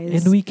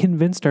routine-wise. And we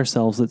convinced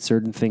ourselves that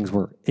certain things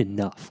were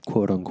enough,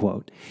 quote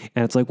unquote.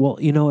 And it's like, well,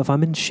 if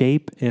I'm in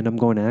shape and I'm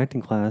going to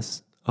acting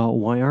class,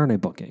 why aren't I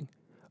booking?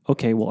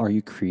 Okay, well, are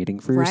you creating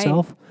for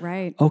yourself?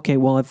 Right. Okay,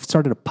 well, I've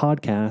started a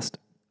podcast.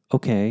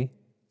 Okay,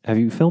 have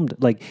you filmed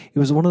it? Like, it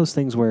was one of those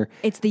things where...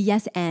 It's the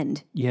yes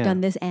end. Yeah.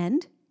 Done this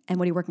end. And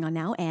what are you working on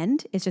now?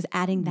 End. It's just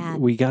adding that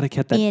we got to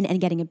get that in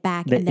and getting it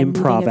back. The and then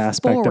improv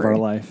aspect forward. of our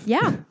life.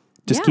 Yeah.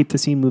 Just keep the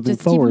scene moving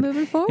forward.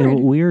 And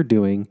what we are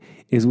doing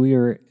is we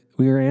are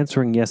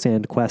answering yes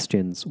and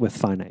questions with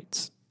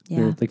finites.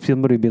 Yeah. Like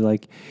somebody would be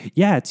like,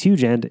 yeah, it's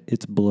huge and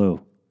it's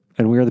blue.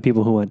 And we are the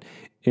people who went,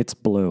 it's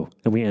blue.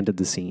 And we ended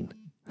the scene.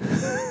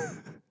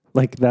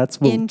 Like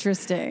that's what...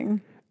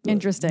 Interesting.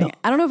 No.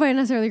 I don't know if I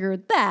necessarily agree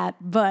with that,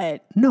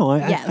 but... No,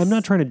 yes. I'm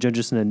not trying to judge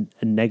us in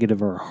a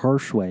negative or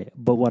harsh way.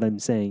 But what I'm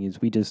saying is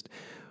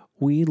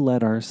we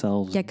let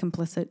ourselves... Get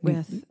complicit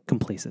with...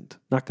 Complacent.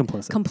 Not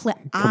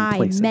complicit.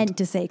 I meant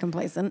to say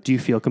complacent. Do you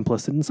feel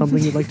complicit in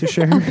something you'd like to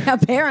share?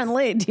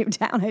 Apparently, deep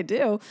down I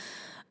do.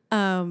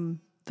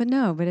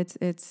 But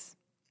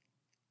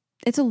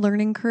it's a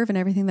learning curve in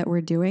everything that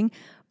we're doing.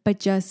 But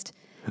just...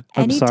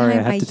 I'm sorry,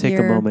 I have to take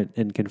a moment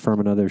and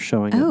confirm another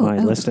showing of my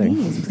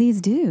listing.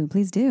 Please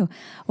do.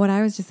 What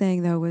I was just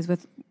saying, though, was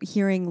with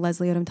hearing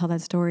Leslie Odom tell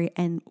that story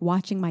and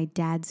watching my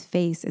dad's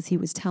face as he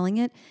was telling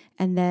it,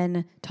 and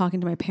then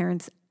talking to my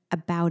parents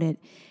about it,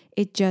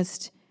 it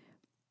just,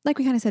 like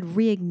we kind of said,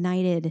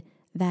 reignited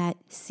that,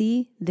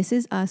 see, this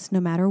is us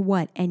no matter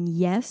what. And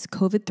yes,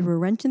 COVID threw a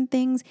wrench in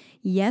things.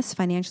 Yes,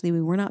 financially,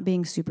 we were not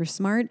being super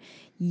smart.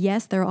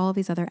 Yes, there are all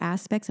these other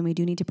aspects, and we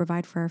do need to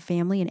provide for our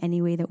family in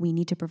any way that we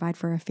need to provide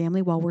for our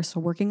family while we're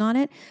still working on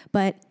it.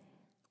 But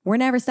we're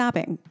never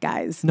stopping,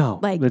 guys. No.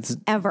 Like,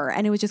 ever.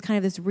 And it was just kind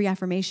of this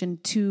reaffirmation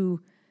to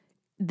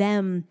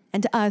them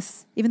and to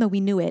us, even though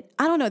we knew it.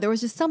 I don't know. There was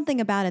just something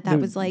about it that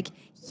was like,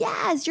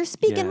 yes, you're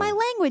speaking my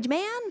language,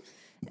 man.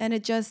 And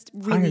it just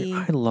really...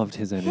 I loved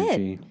his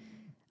energy. Hit.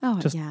 Oh,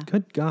 just,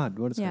 good God,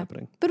 what is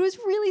happening? But it was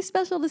really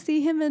special to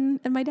see him and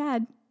my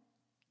dad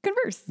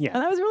converse. Yeah.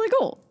 And that was really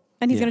cool.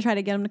 And he's going to try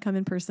to get him to come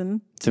in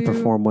person. To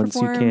perform once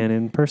you can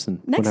in person.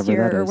 Next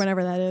year or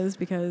whenever that is,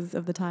 because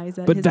of the ties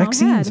that his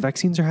vaccines, mom had.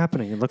 Vaccines are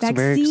happening. It looks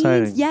very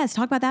exciting. Yes,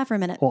 talk about that for a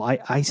minute. Well,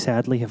 I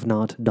sadly have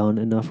not done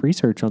enough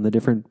research on the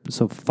different...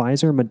 So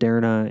Pfizer,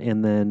 Moderna,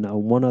 and then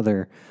one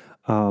other...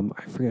 I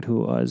forget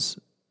who it was.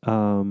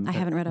 I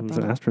haven't read up on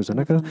it. Was it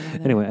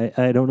AstraZeneca? Anyway,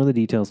 I don't know the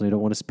details, and I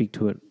don't want to speak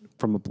to it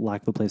from a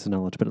lack of a place of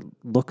knowledge, but it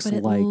looks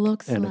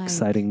like an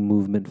exciting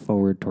movement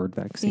forward toward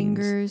vaccines.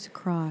 Fingers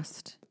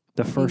crossed.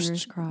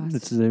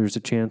 There's a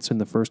chance in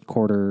the first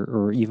quarter,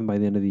 or even by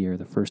the end of the year,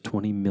 the first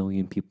 20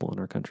 million people in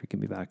our country can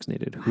be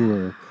vaccinated, who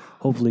are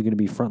hopefully going to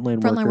be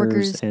frontline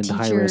workers and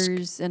high risk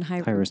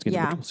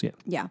individuals.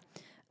 Yeah.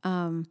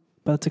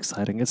 But it's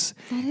exciting. It's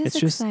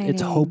exciting.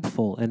 It's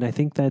hopeful, and I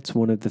think that's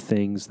one of the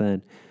things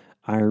that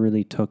I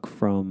really took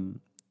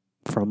from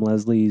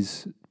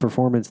Leslie's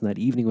performance in that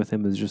evening with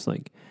him, is just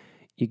like,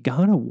 you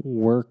gotta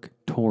work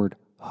toward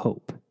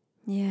hope.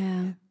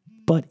 Yeah.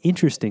 But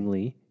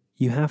interestingly,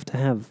 you have to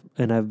have,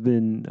 and I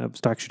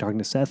was actually talking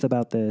to Seth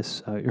about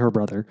this, your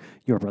brother,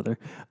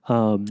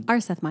 our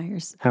Seth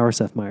Meyers,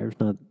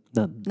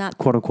 not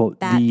quote unquote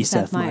the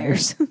Seth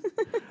Meyers.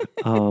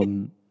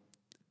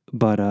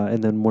 But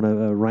and then one of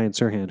Ryan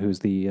Serhant, who's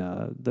the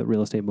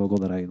real estate mogul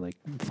that I like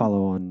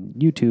follow on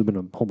YouTube and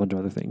a whole bunch of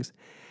other things.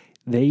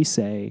 They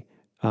say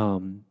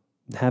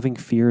having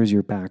fear as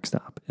your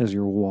backstop, as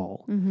your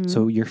wall. Mm-hmm.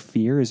 So your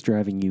fear is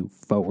driving you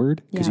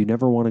forward because you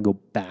never want to go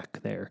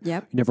back there.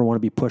 Yep. You never want to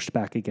be pushed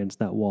back against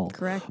that wall.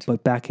 Correct.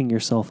 But backing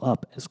yourself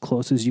up as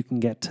close as you can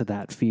get to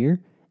that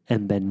fear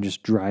and then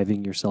just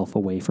driving yourself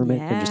away from it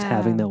and just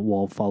having that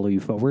wall follow you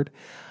forward.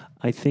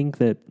 I think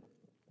that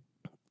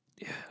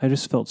I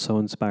just felt so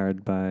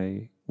inspired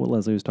by what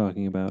Leslie was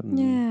talking about.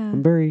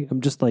 And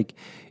I'm just like,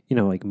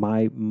 like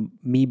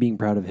me being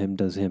proud of him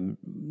does him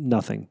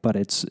nothing, but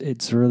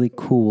it's really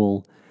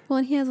cool. Well,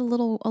 and he has a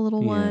little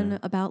one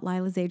about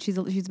Lila's age. She's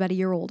about a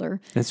year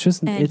older.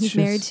 He's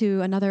married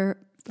to another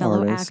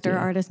fellow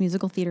artist,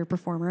 musical theater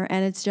performer.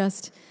 And it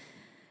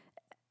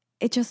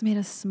just made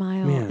us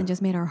smile and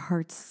just made our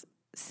hearts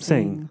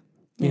sing.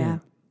 Yeah.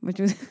 Which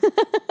was,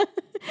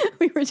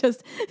 we were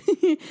just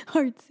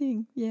heart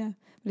sing. Yeah.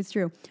 But it's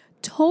true.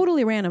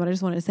 Totally random, but I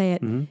just wanted to say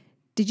it. Mm-hmm.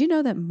 Did you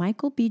know that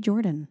Michael B.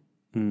 Jordan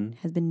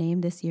has been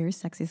named this year's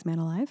Sexiest Man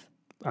Alive?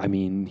 I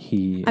mean,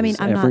 I'm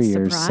not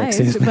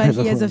surprised, but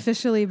he has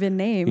officially been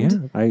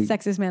named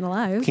Sexiest Man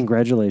Alive.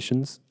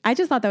 Congratulations. I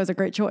just thought that was a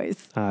great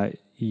choice.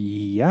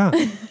 Yeah.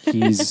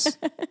 He's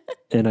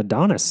an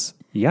Adonis.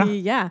 Yeah.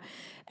 Yeah.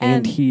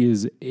 And he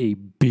is a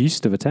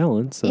beast of a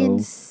talent. So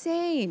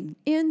insane.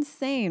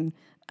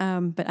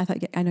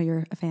 But I know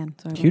you're a fan.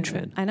 So huge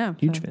fan. I know.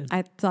 Huge fan.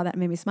 I saw that and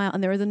made me smile.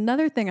 And there was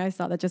another thing I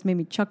saw that just made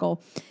me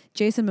chuckle.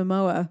 Jason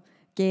Momoa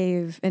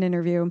gave an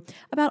interview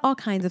about all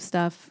kinds of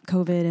stuff,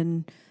 COVID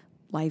and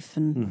life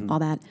and all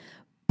that.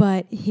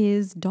 But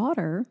his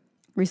daughter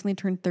recently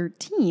turned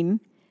 13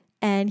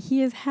 and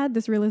he has had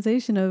this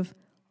realization of,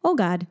 oh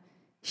God,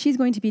 she's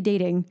going to be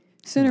dating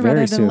sooner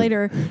rather than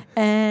later,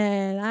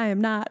 and I am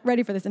not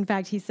ready for this. In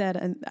fact, he said,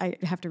 and I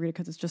have to read it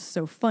because it's just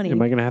so funny.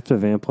 Am I going to have to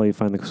vamp while you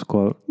find this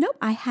quote? Nope,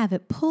 I have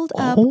it pulled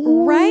up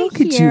right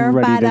here.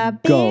 Bada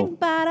bing,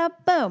 bada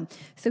boom.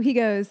 So he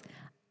goes,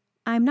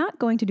 I'm not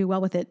going to do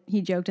well with it,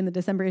 he joked in the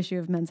December issue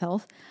of Men's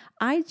Health.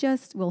 I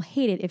just will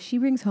hate it if she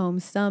brings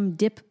home some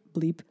dip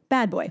bleep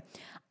bad boy.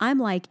 I'm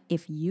like,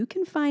 if you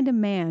can find a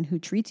man who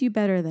treats you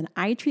better than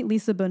I treat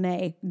Lisa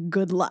Bonet,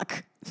 good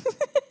luck.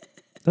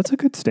 That's a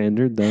good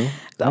standard, though.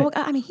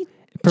 I mean, he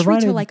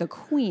treats her like a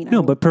queen.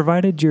 No, but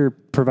provided your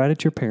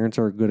parents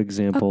are a good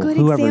example,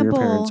 whoever your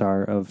parents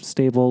are, of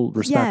stable,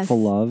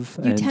 respectful love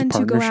and partnership. You tend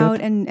to go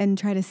out and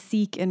try to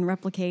seek and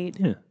replicate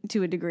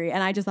to a degree.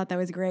 And I just thought that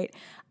was great.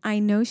 I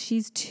know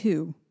she's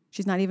 2.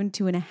 She's not even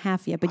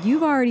 2.5 yet, but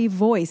you've already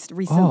voiced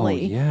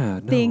recently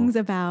things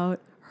about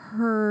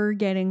her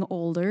getting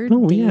older,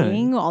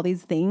 dating, all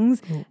these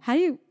things. How do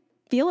you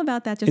feel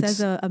about that just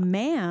as a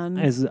man,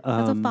 as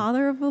a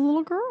father of a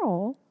little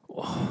girl?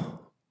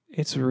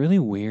 It's really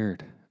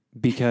weird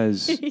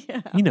because,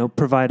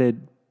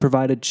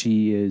 provided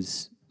she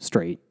is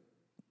straight,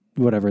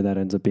 whatever that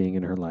ends up being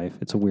in her life,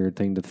 it's a weird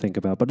thing to think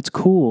about, but it's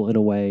cool in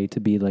a way to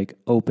be like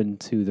open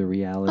to the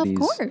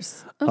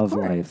realities of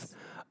life.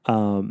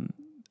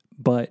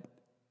 But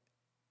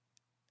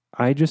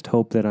I just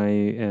hope that I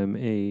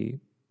am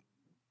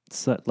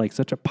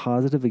such a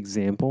positive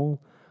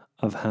example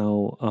of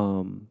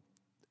how,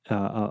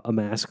 a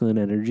masculine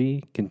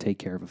energy can take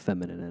care of a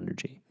feminine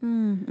energy.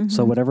 Mm-hmm.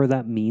 So whatever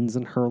that means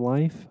in her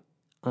life,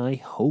 I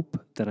hope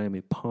that I'm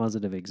a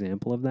positive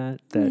example of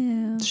that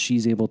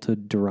she's able to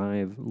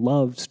derive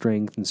love,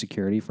 strength, and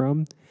security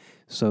from,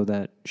 so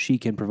that she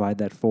can provide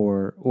that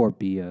for or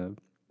be the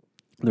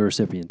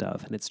recipient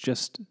of. And it's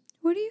just...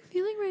 What are you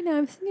feeling right now?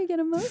 I'm seeing you get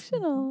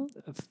emotional.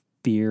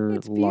 Fear,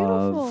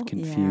 love,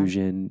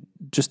 confusion.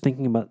 Just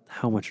thinking about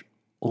how much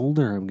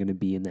older I'm going to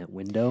be in that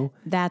window.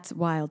 That's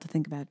wild to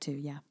think about too.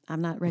 Yeah.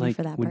 I'm not ready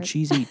for that when part.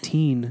 She's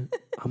 18,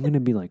 I'm going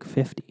to be like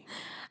 50.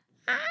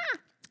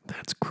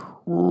 That's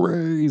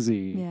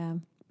crazy. Yeah.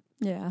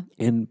 Yeah.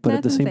 But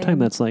at the same time,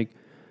 that's like,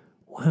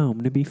 wow, I'm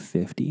going to be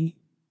 50.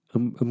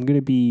 I'm going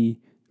to be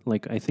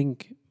like, I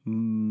think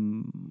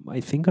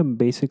I'm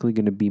basically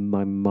going to be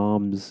my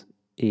mom's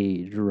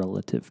age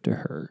relative to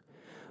her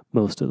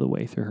most of the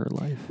way through her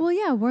life. Well,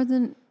 yeah.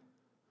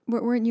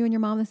 Weren't you and your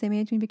mom the same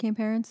age when you became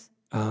parents?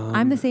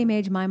 I'm the same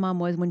age my mom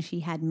was when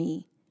she had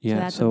me.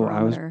 Yeah, so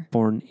I was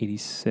born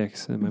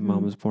 86 and my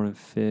mom was born at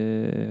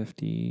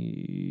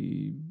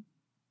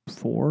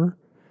 54.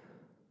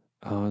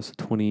 So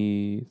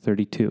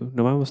 32.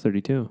 No, mine was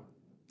 32.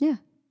 Yeah.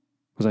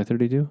 Was I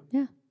 32?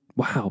 Yeah.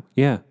 Wow.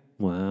 Yeah.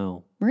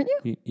 Wow. Weren't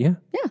you? Yeah.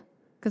 Yeah.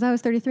 Because I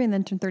was 33 and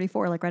then turned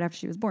 34 like right after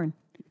she was born.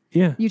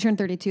 Yeah. You turned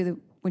 32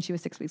 when she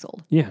was 6 weeks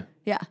old. Yeah.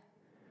 Yeah.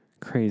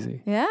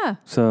 Crazy. Yeah.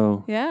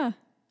 So. Yeah.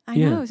 I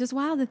know. It's just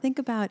wild to think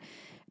about.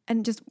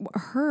 And just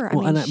her.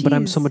 But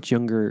I'm so much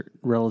younger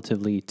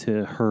relatively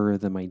to her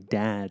than my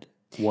dad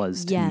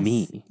was to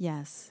me.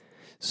 Yes.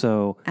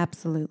 So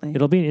absolutely,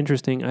 it'll be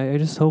interesting. I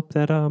just hope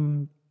that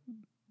I'm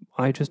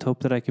I just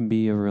hope that I can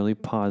be a really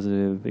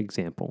positive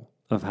example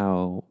of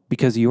how,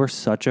 because you are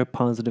such a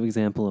positive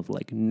example of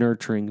like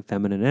nurturing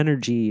feminine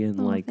energy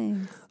and like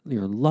thanks.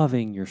 you're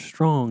loving, you're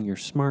strong, you're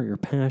smart, you're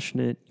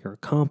passionate, you're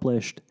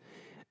accomplished,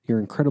 you're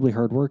incredibly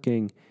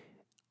hardworking.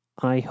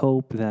 I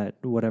hope that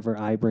whatever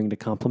I bring to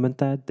complement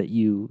that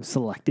you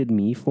selected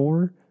me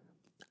for,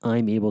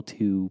 I'm able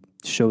to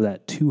show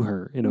that to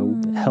her in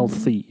a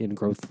healthy and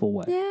growthful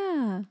way.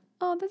 Yeah.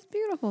 Oh, that's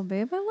beautiful,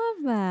 babe. I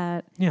love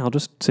that. Yeah, I'll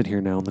just sit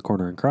here now in the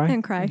corner and cry.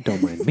 And cry.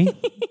 Don't mind me.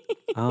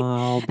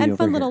 I'll be and over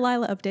fun here. little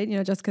Lila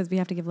update, just because we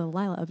have to give little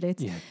Lila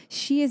updates. Yeah.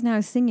 She is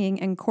now singing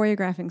and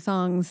choreographing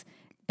songs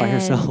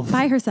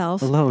By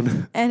herself.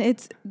 Alone. And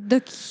it's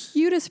the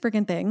cutest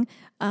freaking thing.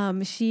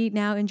 She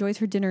now enjoys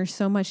her dinner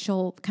so much,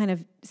 she'll kind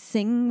of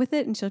sing with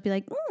it and she'll be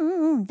like,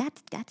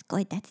 that's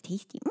good, that's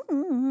tasty.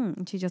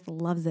 And she just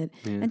loves it.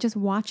 Yeah. And just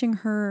watching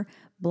her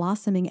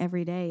blossoming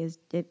every day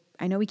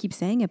I know we keep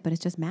saying it, but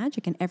it's just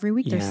magic. And every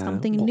week there's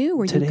something new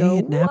where you go, today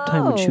at nap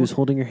time when she was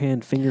holding your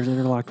hand, fingers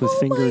interlocked with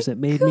fingers, it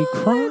made me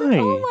cry.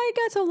 Oh my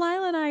God. So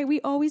Lila and I, we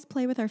always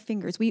play with our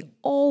fingers. We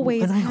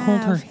always and I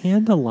hold her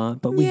hand a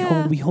lot, but we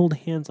hold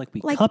hands like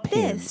we cup this.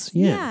 Hands.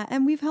 Yeah.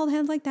 And we've held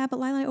hands like that, but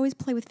Lila and I always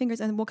play with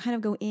fingers and we'll kind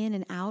of go in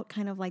and out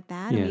kind of like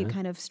that. And we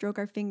kind of stroke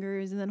our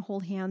fingers and then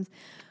hold hands.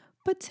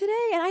 But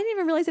today, and I didn't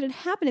even realize it had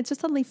happened, it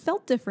just suddenly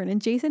felt different.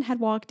 And Jason had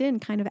walked in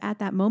kind of at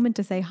that moment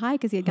to say hi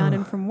because he had gotten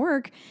in from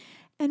work.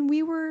 And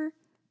we were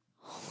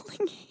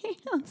holding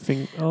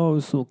hands. Oh,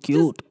 so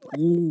cute.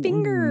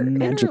 Finger.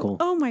 Magical.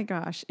 Oh my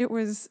gosh. It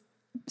was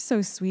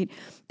so sweet.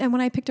 And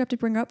when I picked her up to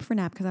bring her up for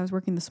nap because I was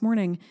working this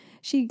morning,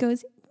 she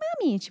goes,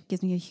 Mommy. And she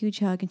gives me a huge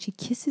hug and she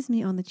kisses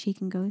me on the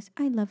cheek and goes,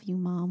 I love you,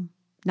 Mom.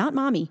 Not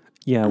Mommy.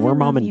 Yeah, we're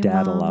mom and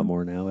dad a lot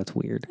more now. It's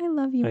weird. I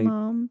love you,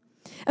 Mom.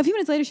 A few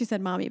minutes later, she said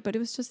mommy, but it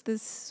was just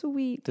this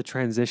sweet. The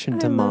transition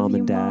to mom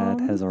and dad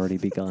has already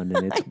begun,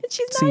 and it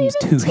seems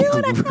too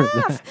young for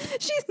that.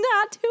 She's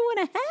not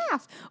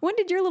 2.5. When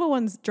did your little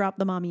ones drop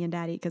the mommy and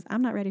daddy? Because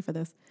I'm not ready for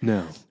this.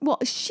 No. Well,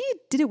 she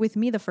did it with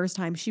me the first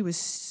time. She was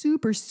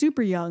super,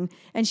 super young,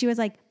 and she was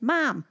like,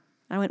 Mom.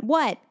 I went,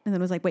 what? And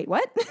then was like, wait,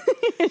 what?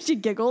 And she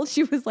giggled.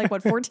 She was like,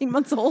 14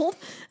 months old?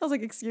 I was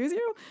like, excuse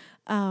you?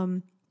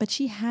 But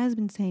she has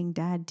been saying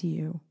dad to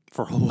you.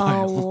 For a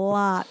while. A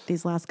lot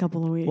these last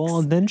couple of weeks. Well,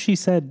 and then she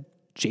said,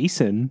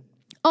 Jason.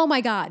 Oh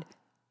my God.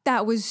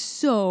 That was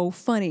so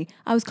funny.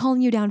 I was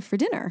calling you down for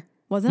dinner,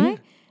 wasn't I?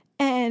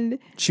 And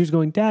she was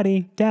going,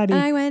 Daddy, Daddy.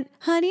 And I went,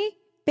 honey,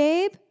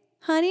 babe,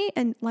 honey.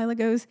 And Lila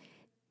goes,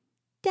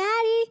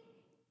 Daddy,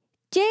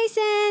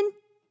 Jason.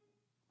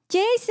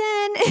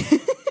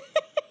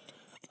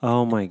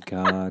 Oh my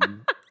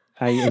God.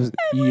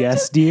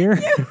 Yes, dear.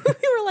 We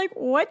were like,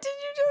 what did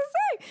you just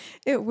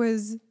say? It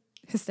was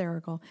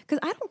hysterical. Because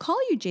I don't call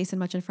you Jason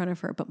much in front of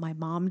her, but my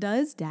mom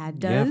does, dad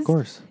does. Yeah, of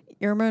course.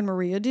 Irma and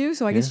Maria do.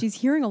 So I guess she's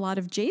hearing a lot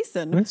of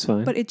Jason. That's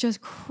fine. But it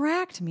just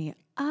cracked me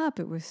up.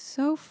 It was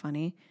so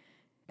funny.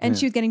 And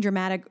she was getting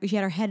dramatic. She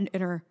had her head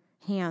in her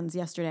hands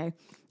yesterday.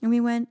 And we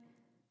went,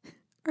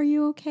 are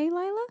you okay,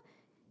 Lila?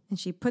 And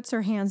she puts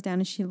her hands down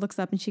and she looks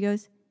up and she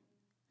goes,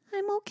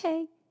 I'm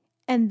okay.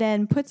 And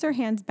then puts her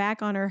hands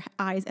back on her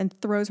eyes and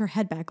throws her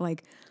head back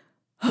like,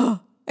 oh.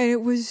 And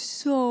it was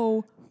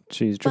so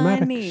She's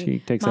dramatic. funny. She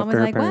takes Mom after was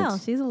her like, parents. well,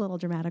 she's a little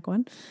dramatic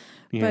one.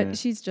 Yeah. But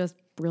she's just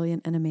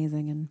brilliant and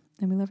amazing. And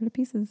we love her to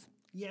pieces.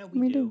 Yeah,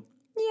 we do.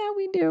 Yeah,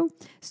 we do.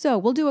 So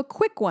we'll do a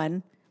quick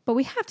one, but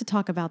we have to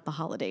talk about the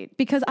holiday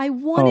because I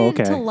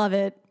wanted to love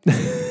it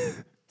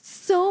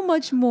so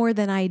much more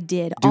than I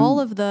did. All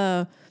of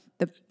the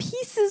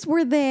pieces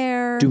were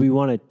there. Do we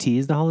want to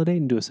tease the holiday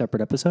and do a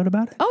separate episode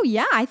about it? Oh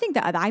yeah, I think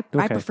that I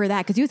prefer that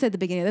because you said at the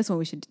beginning of this one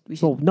we should.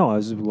 Well, no, I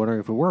was wondering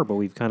if we were, but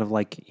we've kind of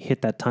like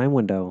hit that time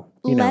window.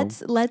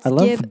 Let's I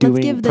love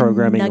doing the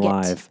programming nugget.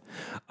 live.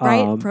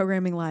 Right,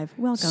 programming live.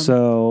 Welcome.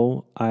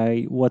 So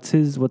what's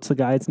the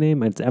guy's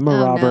name? It's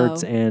Emma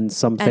Roberts and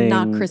something. And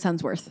not Chris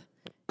Hemsworth.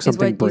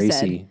 Something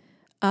Bracey.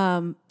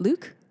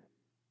 Luke.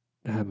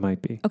 That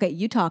might be. Okay,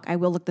 you talk. I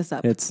will look this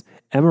up. It's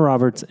Emma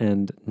Roberts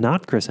and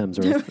not Chris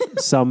Hemsworth,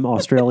 some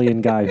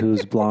Australian guy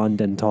who's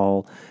blonde and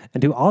tall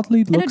and who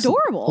oddly looks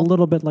adorable. a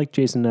little bit like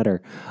Jason Netter.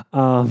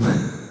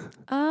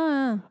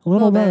 A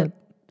little bit.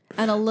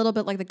 And a little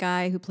bit like the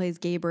guy who plays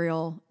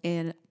Gabriel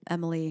in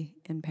Emily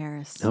in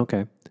Paris.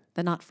 Okay.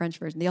 The not French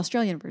version, the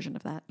Australian version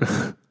of that.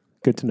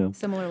 Good to know.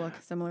 Similar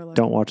look.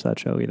 Don't watch that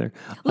show either.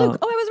 Luke,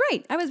 I was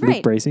right.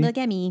 Luke Bracey? Look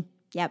at me.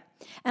 Yep.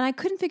 And I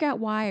couldn't figure out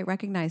why I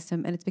recognized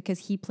him, and it's because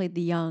he played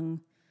the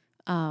young,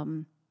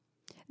 oh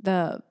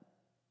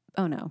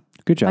no.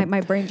 Good job.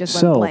 My brain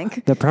just went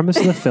blank. The premise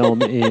of the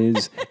film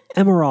is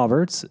Emma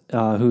Roberts,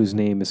 whose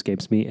name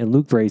escapes me, and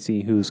Luke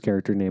Bracey, whose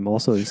character name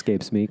also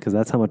escapes me, because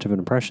that's how much of an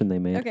impression they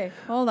made. Okay,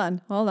 hold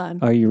on.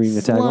 Are you reading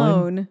the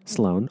tagline?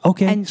 Sloan.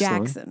 Okay. And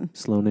Jackson.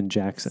 Sloan and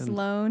Jackson.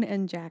 Sloan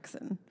and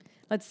Jackson.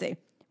 Let's see.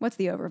 What's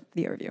the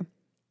overview?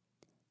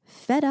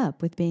 Fed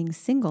up with being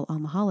single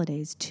on the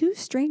holidays, two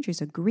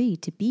strangers agree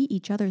to be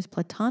each other's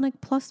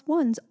platonic plus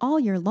ones all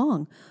year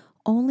long,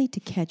 only to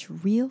catch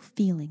real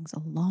feelings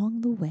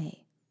along the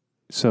way.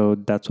 So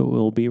that's what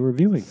we'll be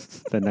reviewing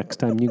the next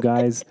time you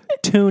guys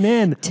tune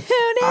in.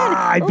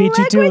 I beat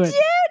you to what it.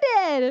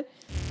 You did.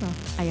 Well,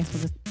 I guess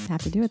we'll just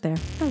have to do it there.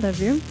 I love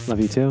you.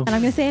 Love you too. And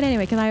I'm going to say it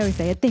anyway because I always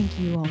say it. Thank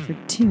you all for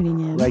tuning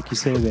in. Like you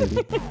say,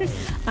 baby.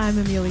 I'm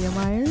Amelia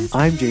Myers.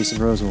 I'm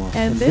Jason Rosenwald.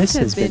 And this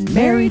has been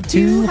Married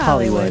to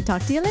Hollywood.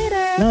 Talk to you later.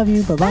 Love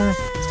you. Bye-bye.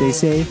 Stay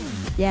safe.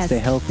 Yes. Stay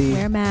healthy.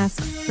 Wear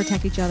masks.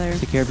 Protect each other.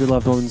 Take care of your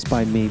loved ones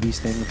by maybe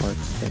staying apart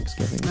for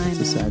Thanksgiving. It's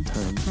a sad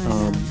time.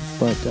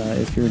 But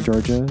if you're in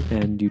Georgia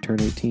and you turn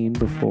 18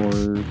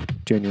 before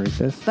January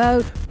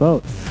 5th,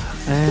 vote.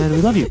 And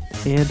we love you.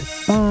 And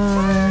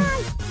bye.